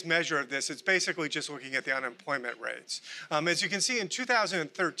biggest measure of this, it's basically just looking at the unemployment rates. As you can see, in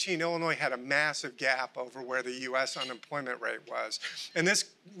 2013, Illinois had a massive gap over where the U.S. unemployment rate was. And this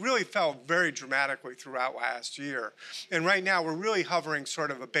really fell very dramatically throughout last year. And right now, we're really hovering sort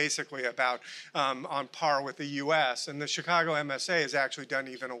of basically about on par with the U.S. And the Chicago MSA has actually done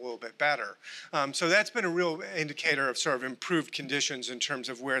even a little bit better. So that's been a real indicator of sort of improved conditions in terms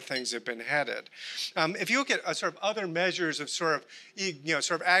of where things have been headed. If you look at sort of other measures of sort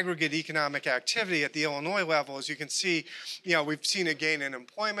of aggregate economic activity at the Illinois level, as you can see, we've seen a gain in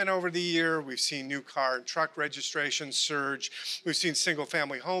employment over the year. We've seen new car and truck registrations surge. We've seen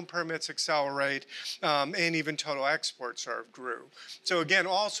single-family home permits accelerate, and even total exports sort of grew. So again,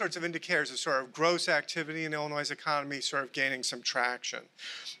 all sorts of indicators of sort of gross activity in Illinois' economy sort of gaining some traction.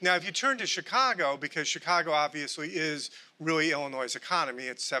 Now, if you turn to Chicago, because Chicago obviously is really Illinois' economy,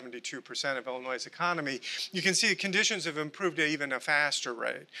 it's 72% of Illinois' economy, you can see the conditions have improved at even a faster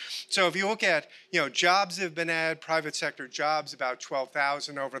rate. So if you look at, jobs that have been added, private sector jobs, about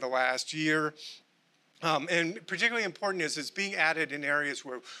 12,000 over the last year. And particularly important is it's being added in areas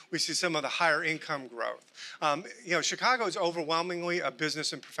where we see some of the higher income growth. Chicago is overwhelmingly a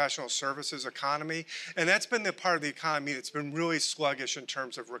business and professional services economy, and that's been the part of the economy that's been really sluggish in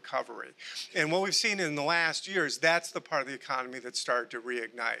terms of recovery. And what we've seen in the last year is that's the part of the economy that started to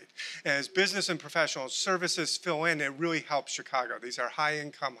reignite. As business and professional services fill in, it really helps Chicago. These are high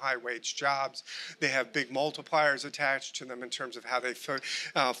income, high wage jobs. They have big multipliers attached to them in terms of how they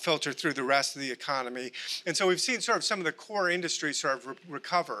filter through the rest of the economy. And so we've seen sort of some of the core industries sort of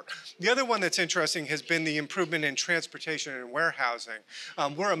recover. The other one that's interesting has been the improvement in transportation and warehousing.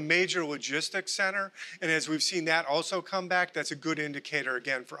 We're a major logistics center, and as we've seen that also come back, that's a good indicator,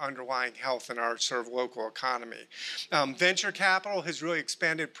 again, for underlying health in our sort of local economy. Venture capital has really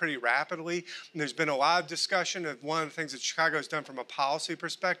expanded pretty rapidly, and there's been a lot of discussion of one of the things that Chicago has done from a policy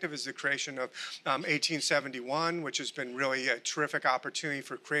perspective is the creation of 1871, which has been really a terrific opportunity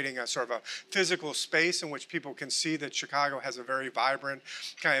for creating a sort of a physical space in which people can see that Chicago has a very vibrant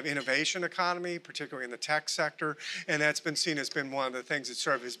kind of innovation economy, particularly in the tech sector, and that's been seen as been one of the things that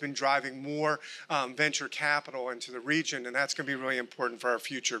sort of has been driving more venture capital into the region, and that's going to be really important for our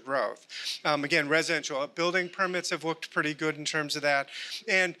future growth. Again, residential building permits have looked pretty good in terms of that,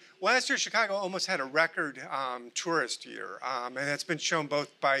 and last year Chicago almost had a record tourist year, and that's been shown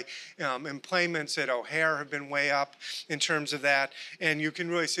both by employments at O'Hare have been way up in terms of that, and you can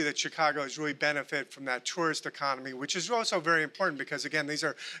really see that Chicago has really benefited from that tourist economy, which is also very important because, again, these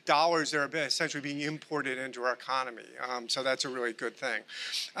are dollars that are essentially being imported into our economy. So that's a really good thing.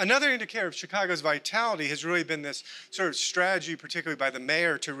 Another indicator of Chicago's vitality has really been this sort of strategy, particularly by the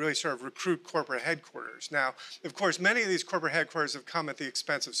mayor, to really sort of recruit corporate headquarters. Now, of course, many of these corporate headquarters have come at the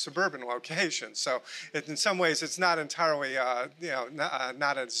expense of suburban locations. So in some ways, it's not entirely,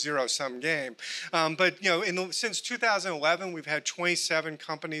 not a zero-sum game. But, since 2011, we've had 27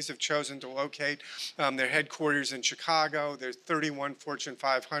 companies have chosen to locate their headquarters in Chicago. There's 31 Fortune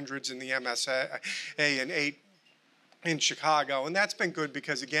 500s in the MSA and 8 in Chicago, and that's been good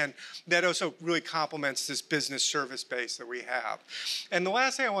because, again, that also really complements this business service base that we have. And the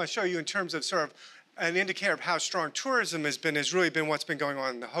last thing I want to show you in terms of sort of an indicator of how strong tourism has really been what's been going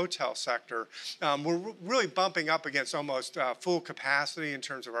on in the hotel sector. We're really bumping up against almost full capacity in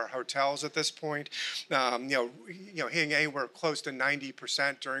terms of our hotels at this point. Hitting anywhere close to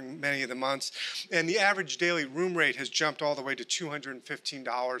 90% during many of the months, and the average daily room rate has jumped all the way to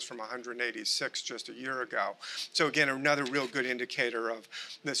 $215 from $186 just a year ago. So again, another real good indicator of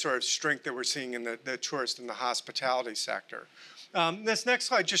the sort of strength that we're seeing in the tourist and the hospitality sector. This next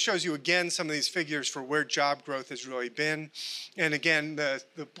slide just shows you again some of these figures for where job growth has really been. And again, the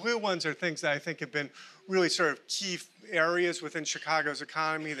blue ones are things that I think have been really sort of key areas within Chicago's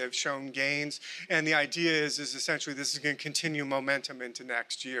economy that have shown gains. And the idea is essentially this is going to continue momentum into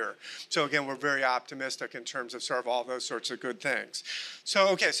next year. So again, we're very optimistic in terms of sort of all those sorts of good things.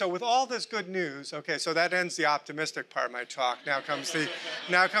 So with all this good news, so that ends the optimistic part of my talk. Now comes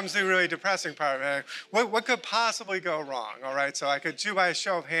the really depressing part of it. What could possibly go wrong? All right, so I could do by a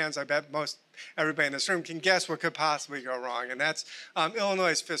show of hands. I bet everybody in this room can guess what could possibly go wrong, and that's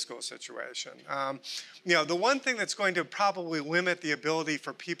Illinois' fiscal situation. The one thing that's going to probably limit the ability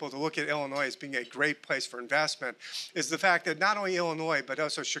for people to look at Illinois as being a great place for investment is the fact that not only Illinois, but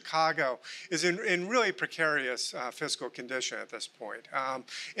also Chicago is in really precarious fiscal condition at this point,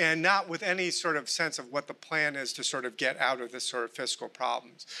 and not with any sort of sense of what the plan is to sort of get out of this sort of fiscal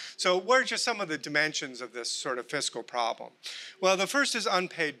problems. So what are just some of the dimensions of this sort of fiscal problem? Well, the first is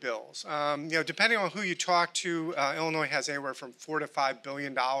unpaid bills. Depending on who you talk to, Illinois has anywhere from $4 to $5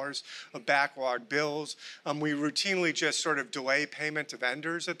 billion of backlog bills. We routinely just sort of delay payment to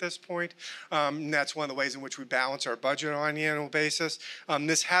vendors at this point. And that's one of the ways in which we balance our budget on an annual basis.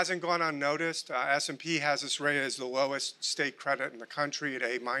 This hasn't gone unnoticed. S&P has us rated as the lowest state credit in the country at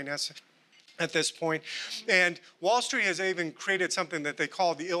A- at this point. And Wall Street has even created something that they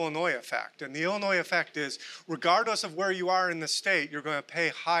call the Illinois effect. And the Illinois effect is, regardless of where you are in the state, you're going to pay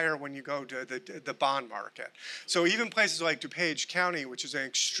higher when you go to the bond market. So even places like DuPage County, which is an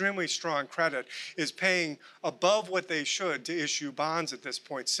extremely strong credit, is paying above what they should to issue bonds at this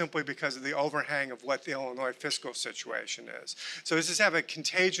point, simply because of the overhang of what the Illinois fiscal situation is. So this is having a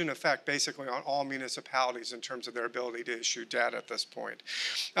contagion effect basically on all municipalities in terms of their ability to issue debt at this point.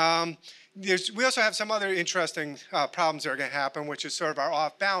 we also have some other interesting problems that are going to happen, which is sort of our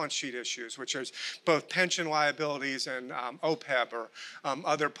off-balance sheet issues, which is both pension liabilities and OPEB, or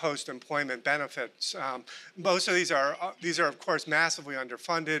other post-employment benefits. Most of these are, of course, massively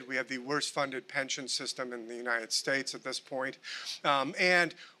underfunded. We have the worst funded pension system in the United States at this point.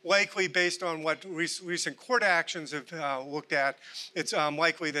 And likely, based on what recent court actions have looked at, it's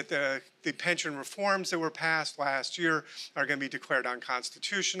likely that the pension reforms that were passed last year are going to be declared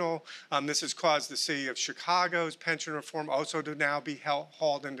unconstitutional. This has caused the city of Chicago's pension reform also to now be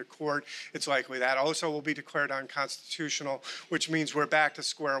hauled into court. It's likely that also will be declared unconstitutional, which means we're back to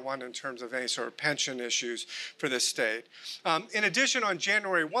square one in terms of any sort of pension issues for the state. In addition, on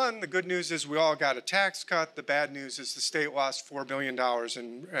January 1, the good news is we all got a tax cut. The bad news is the state lost $4 billion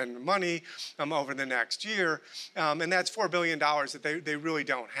in money over the next year, and that's $4 billion that they really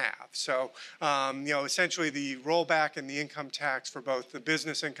don't have. So, essentially the rollback in the income tax for both the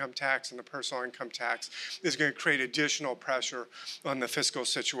business income tax and the personal income tax is going to create additional pressure on the fiscal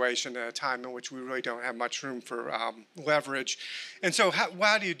situation at a time in which we really don't have much room for leverage. And so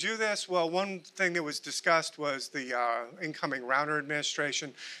how do you do this? Well, one thing that was discussed was the incoming Rauner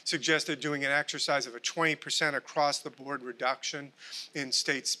administration suggested doing an exercise of a 20% across-the-board reduction in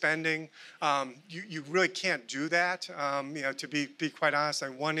state spending. You really can't do that, to be quite honest.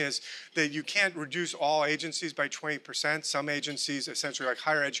 And one is that you can't reduce all agencies by 20%. Some agencies, essentially like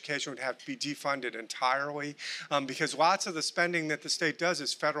higher education, would have to be defunded entirely, because lots of the spending that the state does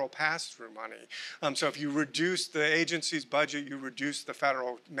is federal pass-through money. So if you reduce the agency's budget, you reduce the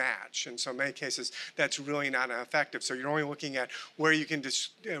federal match. And so in many cases, that's really not effective. So you're only looking at where you can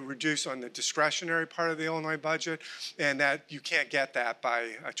reduce on the discretionary part of the Illinois budget, and that you can't get that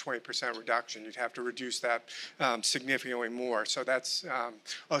by a 20% reduction. You'd have to reduce that significantly more. So that's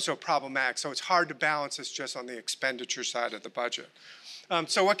also problematic. So it's hard to balance this just on the expenditure side of the budget.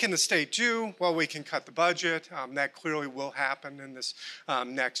 So what can the state do? Well, we can cut the budget. That clearly will happen in this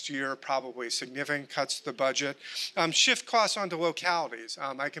next year, probably significant cuts to the budget. Shift costs onto localities.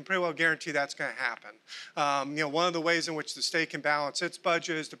 I can pretty well guarantee that's going to happen. One of the ways in which the state can balance its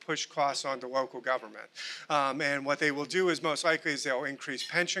budget is to push costs onto local government. And what they will do is most likely is they'll increase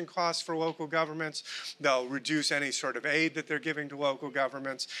pension costs for local governments. They'll reduce any sort of aid that they're giving to local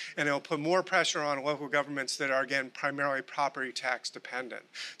governments. And it'll put more pressure on local governments that are, again, primarily property tax dependent.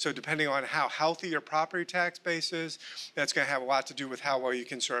 So depending on how healthy your property tax base is, that's going to have a lot to do with how well you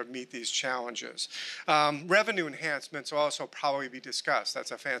can sort of meet these challenges. Revenue enhancements will also probably be discussed.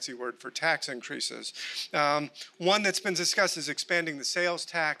 That's a fancy word for tax increases. One that's been discussed is expanding the sales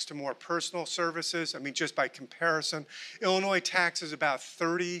tax to more personal services. I mean, just by comparison, Illinois taxes about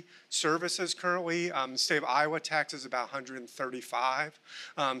 30 services currently. The state of Iowa taxes about 135.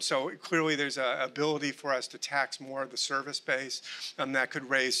 So clearly there's an ability for us to tax more of the service base. That could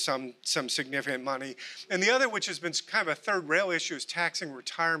raise some significant money. And the other, which has been kind of a third rail issue, is taxing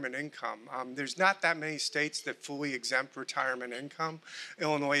retirement income. There's not that many states that fully exempt retirement income.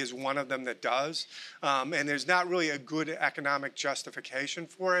 Illinois is one of them that does. And there's not really a good economic justification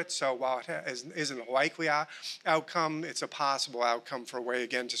for it. So while it isn't a likely outcome, it's a possible outcome for a way,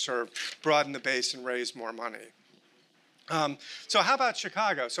 again, to sort of broaden the base and raise more money. So how about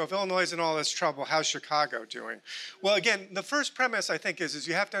Chicago? So if Illinois is in all this trouble, how's Chicago doing? Well, again, the first premise, I think, is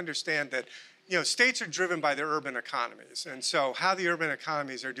you have to understand that states are driven by their urban economies. And so how the urban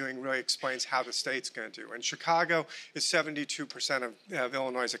economies are doing really explains how the state's going to do. And Chicago is 72% of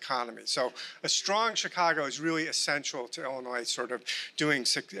Illinois' economy. So a strong Chicago is really essential to Illinois sort of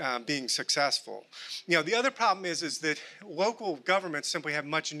being successful. The other problem is that local governments simply have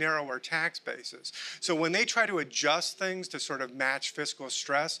much narrower tax bases. So when they try to adjust things to sort of match fiscal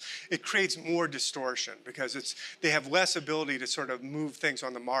stress, it creates more distortion because they have less ability to sort of move things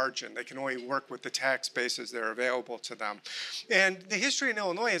on the margin. They can only work with the tax bases that are available to them. And the history in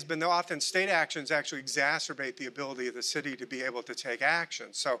Illinois has been that often state actions actually exacerbate the ability of the city to be able to take action.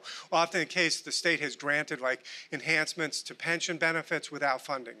 So often in case the state has granted like enhancements to pension benefits without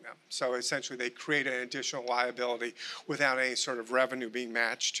funding them. So essentially they create an additional liability without any sort of revenue being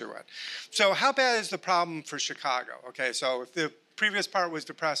matched to it. So how bad is the problem for Chicago? Okay, so if the previous part was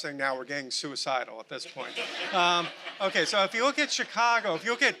depressing, now we're getting suicidal at this point. Okay, so if you look at Chicago, if you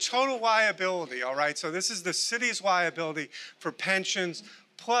look at total liability, all right, so this is the city's liability for pensions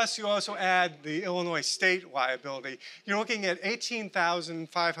Plus, you also add the Illinois state liability. You're looking at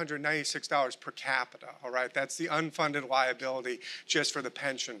 $18,596 per capita, all right? That's the unfunded liability just for the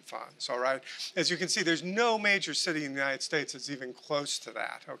pension funds, all right? As you can see, there's no major city in the United States that's even close to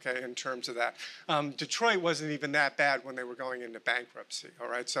that, okay, in terms of that. Detroit wasn't even that bad when they were going into bankruptcy, all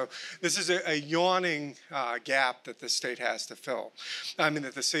right? So this is a yawning gap that the state has to fill,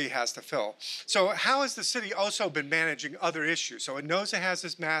 that the city has to fill. So how has the city also been managing other issues? So it knows it has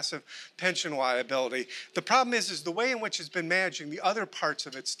this massive pension liability. The problem is the way in which it's been managing the other parts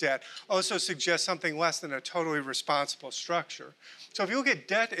of its debt also suggests something less than a totally responsible structure. So if you look at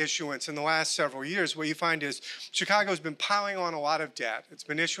debt issuance in the last several years, what you find is Chicago's been piling on a lot of debt. It's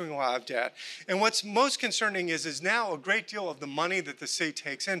been issuing a lot of debt. And what's most concerning is now a great deal of the money that the city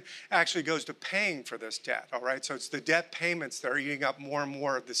takes in actually goes to paying for this debt, all right? So it's the debt payments that are eating up more and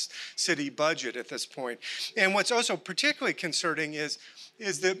more of this city budget at this point. And what's also particularly concerning is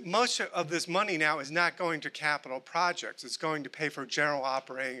that most of this money now is not going to capital projects. It's going to pay for general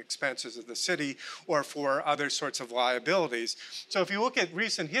operating expenses of the city or for other sorts of liabilities. So if you look at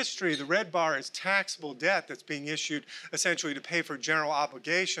recent history, the red bar is taxable debt that's being issued essentially to pay for general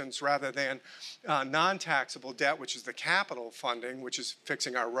obligations rather than non-taxable debt, which is the capital funding, which is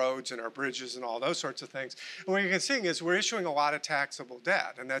fixing our roads and our bridges and all those sorts of things. And what you can see is we're issuing a lot of taxable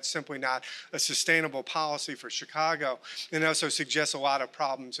debt, and that's simply not a sustainable policy for Chicago. And it also suggests a lot of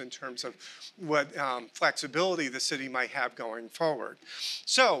problems in terms of what flexibility the city might have going forward.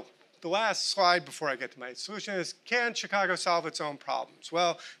 So the last slide before I get to my solution is, can Chicago solve its own problems?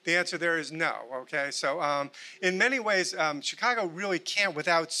 Well, the answer there is no, okay? So in many ways, Chicago really can't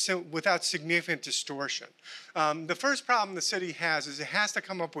without significant distortion. The first problem the city has is it has to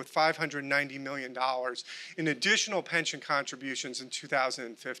come up with $590 million in additional pension contributions in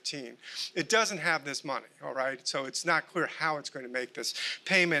 2015. It doesn't have this money, all right? So it's not clear how it's going to make this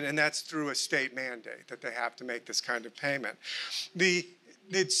payment, and that's through a state mandate that they have to make this kind of payment.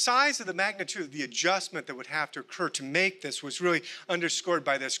 The size of the magnitude of the adjustment that would have to occur to make this was really underscored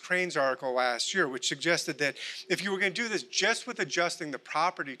by this Crane's article last year, which suggested that if you were going to do this just with adjusting the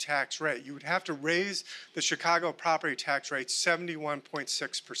property tax rate, you would have to raise the Chicago property tax rate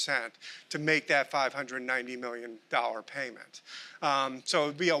 71.6% to make that $590 million payment. So it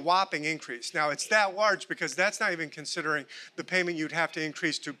would be a whopping increase. Now, it's that large because that's not even considering the payment you'd have to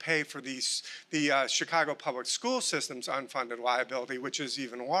increase to pay for the Chicago public school system's unfunded liability, which is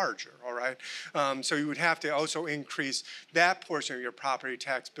even larger, all right? So you would have to also increase that portion of your property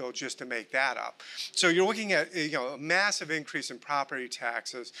tax bill just to make that up. So you're looking at a massive increase in property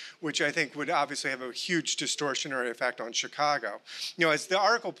taxes, which I think would obviously have a huge distortionary effect on Chicago. As the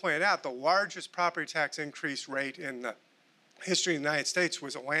article pointed out, the largest property tax increase rate in the history of the United States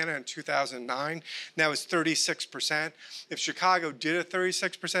was Atlanta in 2009. Now it's 36%. If Chicago did a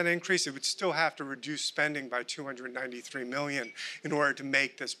 36% increase, it would still have to reduce spending by $293 million in order to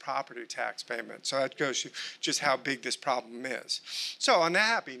make this property tax payment. So that goes to just how big this problem is. So on that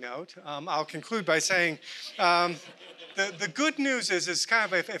happy note, I'll conclude by saying the good news is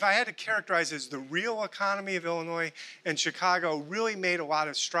kind of, if I had to characterize it as the real economy of Illinois and Chicago really made a lot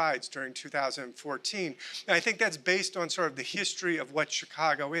of strides during 2014. And I think that's based on sort of the history of what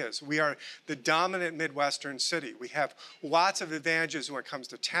Chicago is. We are the dominant Midwestern city. We have lots of advantages when it comes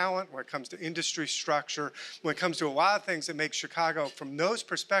to talent, when it comes to industry structure, when it comes to a lot of things that make Chicago, from those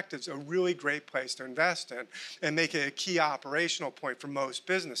perspectives, a really great place to invest in and make it a key operational point for most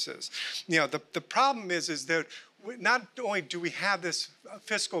businesses. The problem is that not only do we have this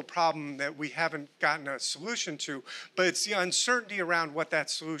fiscal problem that we haven't gotten a solution to, but it's the uncertainty around what that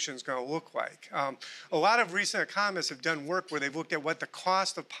solution is going to look like. A lot of recent economists have done work where they've looked at what the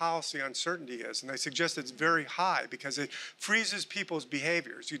cost of policy uncertainty is, and they suggest it's very high because it freezes people's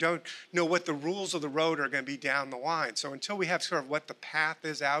behaviors. You don't know what the rules of the road are going to be down the line. So until we have sort of what the path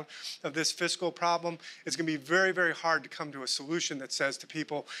is out of this fiscal problem, it's going to be very, very hard to come to a solution that says to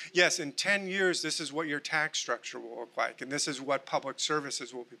people, yes, in 10 years, this is what your tax structure will look like, and this is what public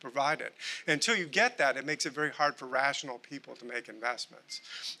services will be provided. And until you get that, it makes it very hard for rational people to make investments.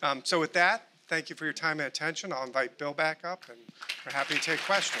 So with that, thank you for your time and attention. I'll invite Bill back up, and we're happy to take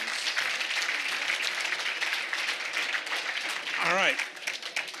questions. All right.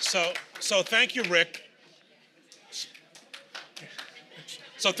 So thank you, Rick.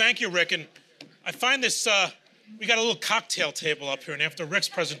 And I find this, we got a little cocktail table up here, and after Rick's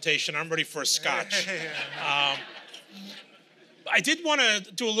presentation, I'm ready for a scotch. I did want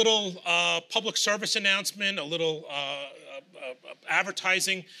to do a little public service announcement, a little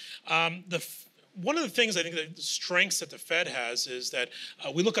advertising. one of the things I think that the strengths that the Fed has is that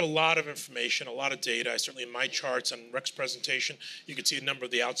we look at a lot of information, a lot of data. Certainly in my charts and Rick's presentation, you can see a number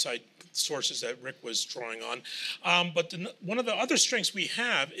of the outside sources that Rick was drawing on. But one of the other strengths we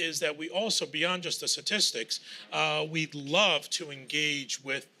have is that we also, beyond just the statistics, we love to engage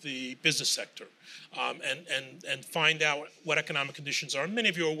with the business sector. And find out what economic conditions are. Many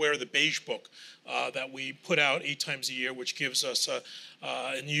of you are aware of the Beige Book that we put out 8 times a year, which gives us,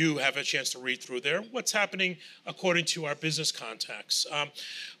 and you have a chance to read through there, what's happening according to our business contacts.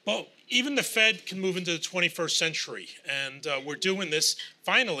 But even the Fed can move into the 21st century, and we're doing this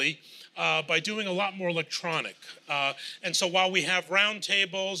finally by doing a lot more electronic. And so while we have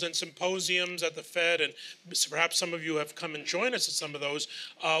roundtables and symposiums at the Fed, and perhaps some of you have come and joined us at some of those,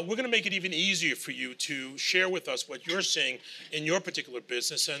 we're going to make it even easier for you to share with us what you're seeing in your particular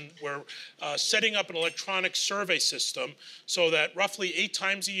business. And we're setting up an electronic survey system so that roughly 8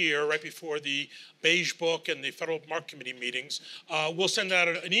 times a year, right before the Beige Book and the Federal Market Committee meetings, we'll send out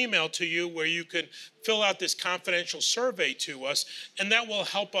an email to you where you can fill out this confidential survey to us, and that will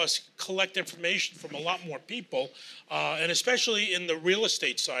help us collect information from a lot more people, and especially in the real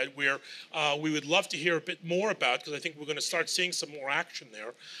estate side, where we would love to hear a bit more about, because I think we're going to start seeing some more action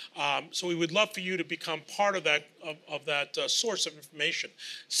there. So we would love for you to become part of that source of information.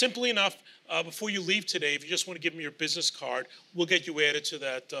 Simply enough, before you leave today, if you just want to give me your business card, we'll get you added to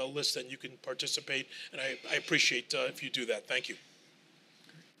that list, and you can participate. And I appreciate if you do that. Thank you.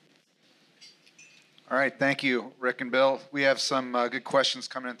 All right, thank you, Rick and Bill. We have some good questions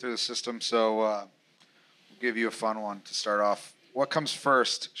coming in through the system, so we'll give you a fun one to start off. What comes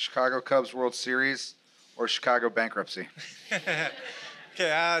first, Chicago Cubs World Series or Chicago bankruptcy? Okay,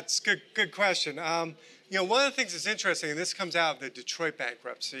 it's a good question. One of the things that's interesting, and this comes out of the Detroit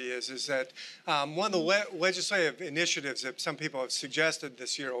bankruptcy, is that one of the legislative initiatives that some people have suggested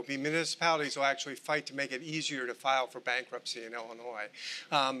this year will be municipalities will actually fight to make it easier to file for bankruptcy in Illinois.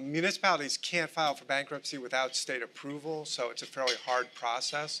 Municipalities can't file for bankruptcy without state approval, so it's a fairly hard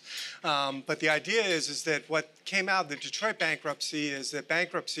process. But the idea is that what came out of the Detroit bankruptcy is that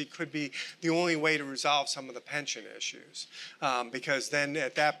bankruptcy could be the only way to resolve some of the pension issues, because then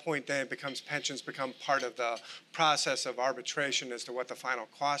at that point, then pensions become part of the process of arbitration as to what the final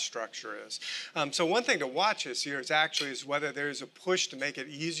cost structure is. So one thing to watch this year is whether there's a push to make it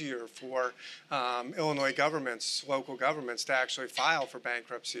easier for Illinois governments, local governments, to actually file for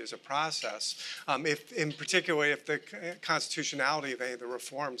bankruptcy as a process. In particular, if the constitutionality of any of the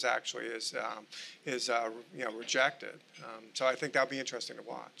reforms actually is rejected. So I think that'll be interesting to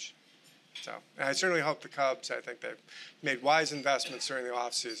watch. So, and I certainly hope the Cubs, I think they've made wise investments during the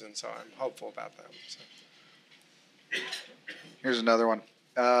offseason, so I'm hopeful about them. So. Here's another one.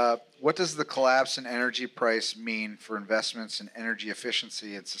 What does the collapse in energy price mean for investments in energy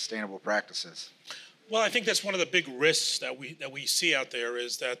efficiency and sustainable practices? Well, I think that's one of the big risks that we see out there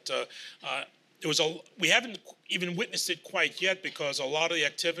is that we haven't even witnessed it quite yet, because a lot of the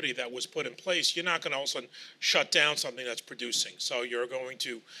activity that was put in place, you're not going to all of a sudden shut down something that's producing. So you're going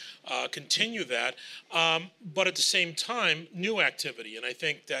to continue that. But at the same time, new activity. And I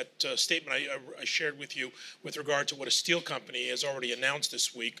think that statement I shared with you with regard to what a steel company has already announced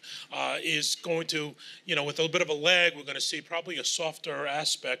this week is going to, with a bit of a lag, we're going to see probably a softer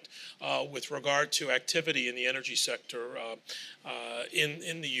aspect with regard to activity in the energy sector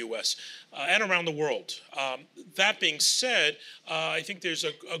in the U.S. And around the world. That being said, I think there's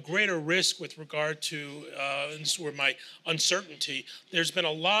a greater risk with regard to, and this is where my uncertainty, there's been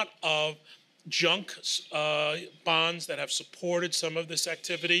a lot of junk bonds that have supported some of this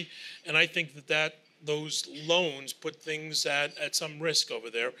activity, and I think that those loans put things at some risk over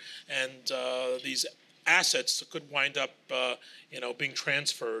there, and these assets could wind up, being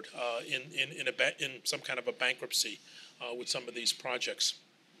transferred in some kind of a bankruptcy with some of these projects.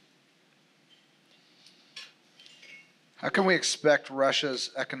 How can we expect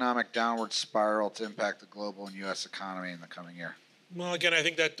Russia's economic downward spiral to impact the global and U.S. economy in the coming year? Well, again, I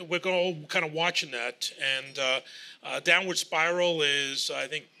think that we're all kind of watching that, and downward spiral is, I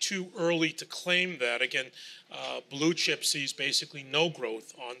think, too early to claim that. Again, blue chip sees basically no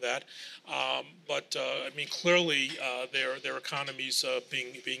growth on that, but clearly their economy's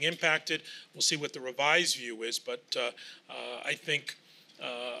being impacted. We'll see what the revised view is, but I think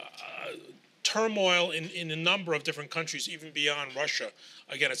turmoil in a number of different countries, even beyond Russia.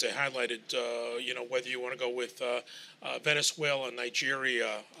 Again, as I highlighted, whether you want to go with Venezuela,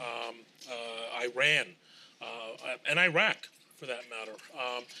 Nigeria, Iran, and Iraq, for that matter.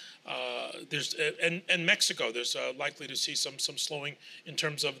 There's and Mexico. There's likely to see some slowing in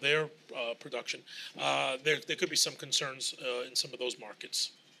terms of their production. There could be some concerns in some of those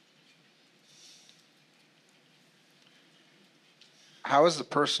markets. How has the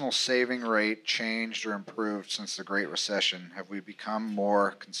personal saving rate changed or improved since the Great Recession? Have we become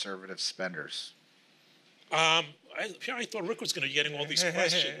more conservative spenders? I thought Rick was going to be getting all these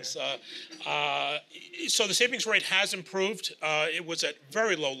questions. So the savings rate has improved. It was at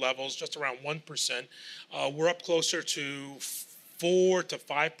very low levels, just around 1%. We're up closer to 4 to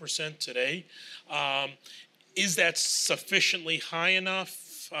 5% today. Is that sufficiently high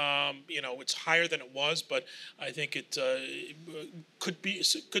enough? It's higher than it was, but I think it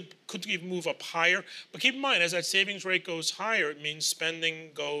could even move up higher. But keep in mind, as that savings rate goes higher, it means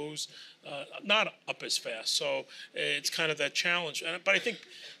spending goes not up as fast. So it's kind of that challenge. But I think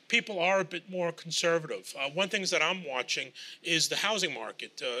people are a bit more conservative. One thing that I'm watching is the housing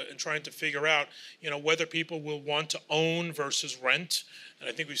market and trying to figure out, whether people will want to own versus rent. And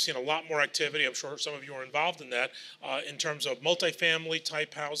I think we've seen a lot more activity. I'm sure some of you are involved in that in terms of multifamily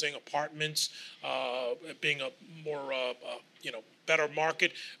type housing, apartments being a more better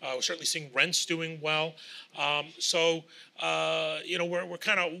market. We're certainly seeing rents doing well. So we're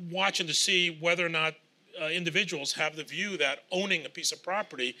kind of watching to see whether or not individuals have the view that owning a piece of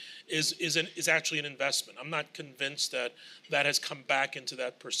property is actually an investment. I'm not convinced that that has come back into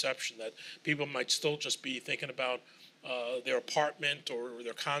that perception, that people might still just be thinking about their apartment or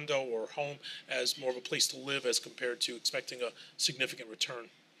their condo or home as more of a place to live as compared to expecting a significant return.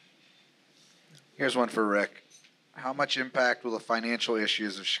 Here's one for Rick. How much impact will the financial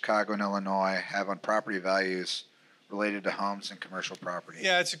issues of Chicago and Illinois have on property values related to homes and commercial property?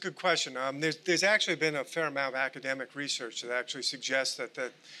 Yeah, it's a good question. There's actually been a fair amount of academic research that actually suggests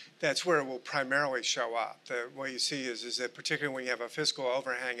that's where it will primarily show up. What you see is that particularly when you have a fiscal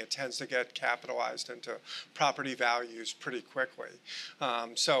overhang, it tends to get capitalized into property values pretty quickly.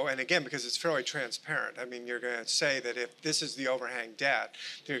 And again, because it's fairly transparent, I mean, you're going to say that if this is the overhang debt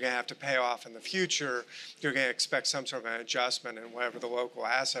that you're going to have to pay off in the future, you're going to expect some sort of an adjustment in whatever the local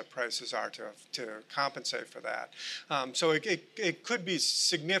asset prices are to compensate for that. So it could be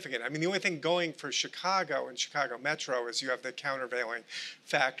significant. I mean, the only thing going for Chicago and Chicago Metro is you have the countervailing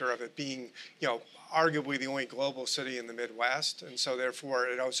factor of it being, arguably the only global city in the Midwest, and so therefore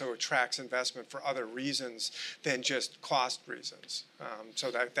it also attracts investment for other reasons than just cost reasons.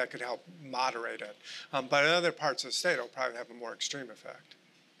 So that could help moderate it. But in other parts of the state, it'll probably have a more extreme effect.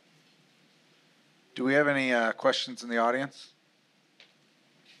 Do we have any questions in the audience?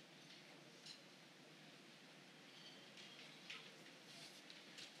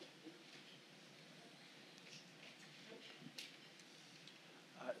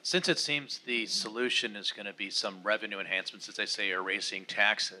 Since it seems the solution is going to be some revenue enhancements, as they say, erasing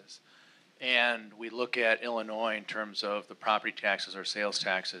taxes, and we look at Illinois in terms of the property taxes or sales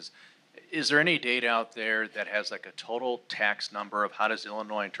taxes, is there any data out there that has like a total tax number of how does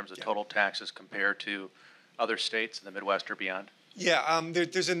Illinois in terms of total taxes compare to other states in the Midwest or beyond? Yeah,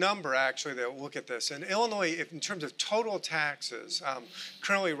 there's a number actually that will look at this. And Illinois, in terms of total taxes,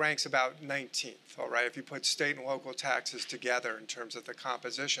 currently ranks about 19th, all right, if you put state and local taxes together in terms of the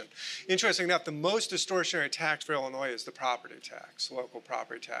composition. Interesting enough, the most distortionary tax for Illinois is the property tax, local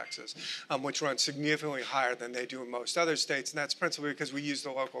property taxes, which run significantly higher than they do in most other states. And that's principally because we use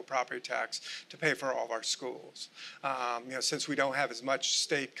the local property tax to pay for all of our schools. Since we don't have as much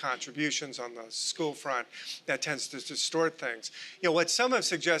state contributions on the school front, that tends to distort things. What some have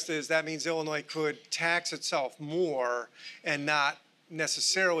suggested is that means Illinois could tax itself more and not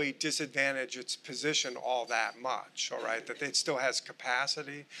necessarily disadvantage its position all that much, all right, that it still has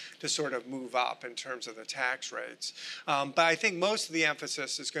capacity to sort of move up in terms of the tax rates. But I think most of the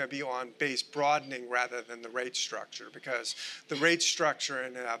emphasis is going to be on base broadening rather than the rate structure, because the rate structure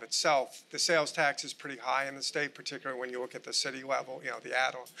in and of itself, the sales tax is pretty high in the state, particularly when you look at the city level, the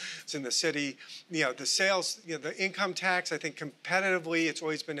add-ons in the city. The sales, the income tax, I think competitively, it's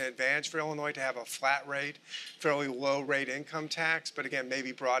always been an advantage for Illinois to have a flat rate, fairly low rate income tax. But again,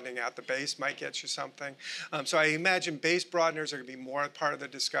 maybe broadening out the base might get you something. So I imagine base broadeners are going to be more part of the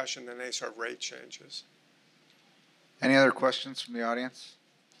discussion than any sort of rate changes. Any other questions from the audience?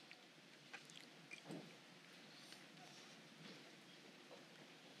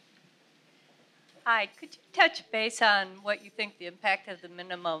 Hi, could you touch base on what you think the impact of the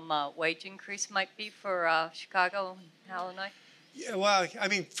minimum wage increase might be for Chicago and Illinois? Yeah, well, I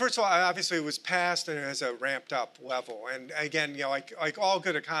mean, first of all, obviously it was passed and it has a ramped up level. And again, like all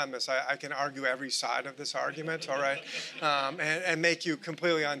good economists, I can argue every side of this argument, all right, and make you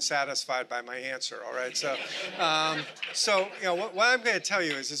completely unsatisfied by my answer, all right. So, what I'm going to tell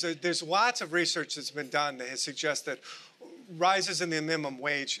you is that there's lots of research that's been done that has suggested that rises in the minimum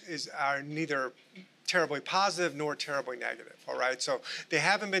wage are neither terribly positive nor terribly negative, all right? So they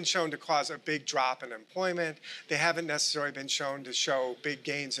haven't been shown to cause a big drop in employment. They haven't necessarily been shown to show big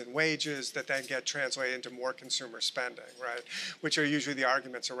gains in wages that then get translated into more consumer spending, right? Which are usually the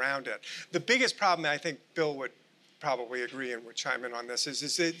arguments around it. The biggest problem, I think Bill would probably agree and would chime in on this,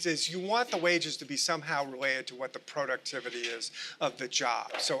 is you want the wages to be somehow related to what the productivity is of the job.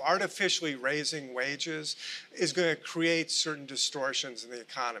 So artificially raising wages is going to create certain distortions in the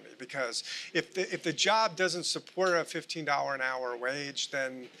economy, because if the job doesn't support a $15 an hour wage,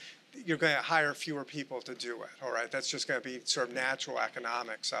 then you're going to hire fewer people to do it, all right? That's just going to be sort of natural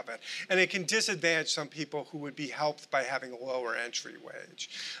economics of it. And it can disadvantage some people who would be helped by having a lower entry wage.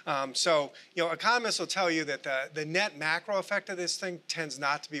 So, economists will tell you that the net macro effect of this thing tends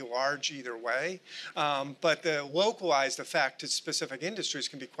not to be large either way, but the localized effect to specific industries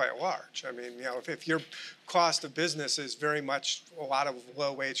can be quite large. I mean, if your cost of business is very much a lot of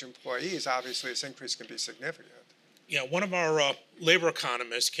low-wage employees, obviously this increase can be significant. Yeah, one of our labor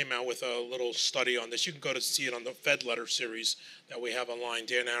economists came out with a little study on this. You can go to see it on the Fed letter series that we have online.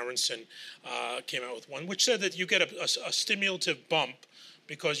 Dan Aronson came out with one, which said that you get a stimulative bump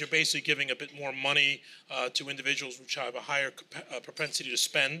because you're basically giving a bit more money to individuals which have a higher propensity to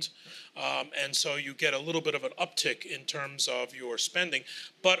spend. And so you get a little bit of an uptick in terms of your spending.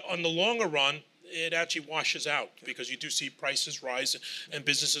 But on the longer run, it actually washes out because you do see prices rise and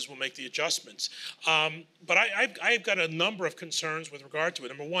businesses will make the adjustments. But I've got a number of concerns with regard to it.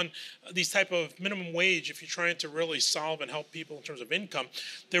 Number one, these type of minimum wage, if you're trying to really solve and help people in terms of income,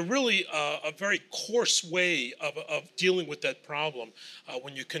 they're really a very coarse way of dealing with that problem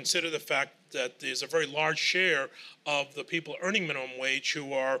when you consider the fact that there's a very large share of the people earning minimum wage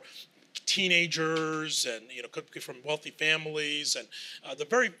who are teenagers and could be from wealthy families, and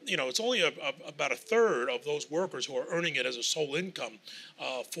it's only about a third of those workers who are earning it as a sole income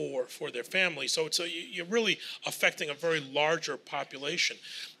for their family. So you're really affecting a very larger population,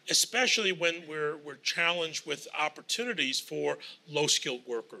 especially when we're challenged with opportunities for low-skilled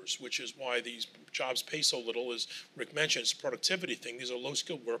workers, which is why these jobs pay so little, as Rick mentioned. It's a productivity thing. These are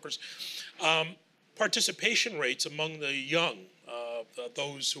low-skilled workers. Participation rates among the young,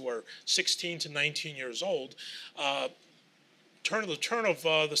 those who are 16 to 19 years old, turn of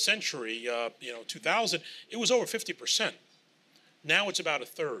the century, 2000, it was over 50%. Now it's about a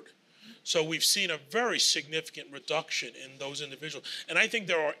third. So we've seen a very significant reduction in those individuals. And I think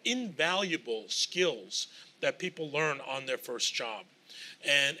there are invaluable skills that people learn on their first job.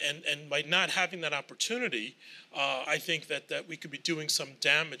 And by not having that opportunity, I think that we could be doing some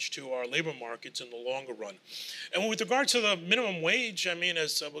damage to our labor markets in the longer run. And with regard to the minimum wage, I mean,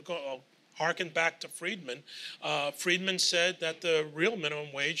 I'll harken back to Friedman. Friedman said that the real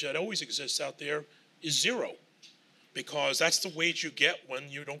minimum wage that always exists out there is zero, because that's the wage you get when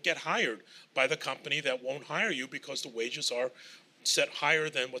you don't get hired by the company that won't hire you because the wages are set higher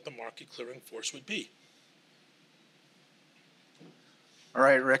than what the market clearing force would be. All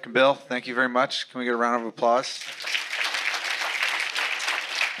right, Rick and Bill, thank you very much. Can we get a round of applause?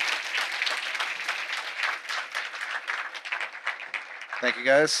 Thank you,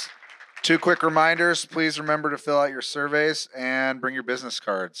 guys. 2 quick reminders. Please remember to fill out your surveys and bring your business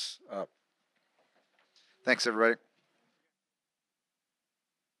cards up. Thanks, everybody.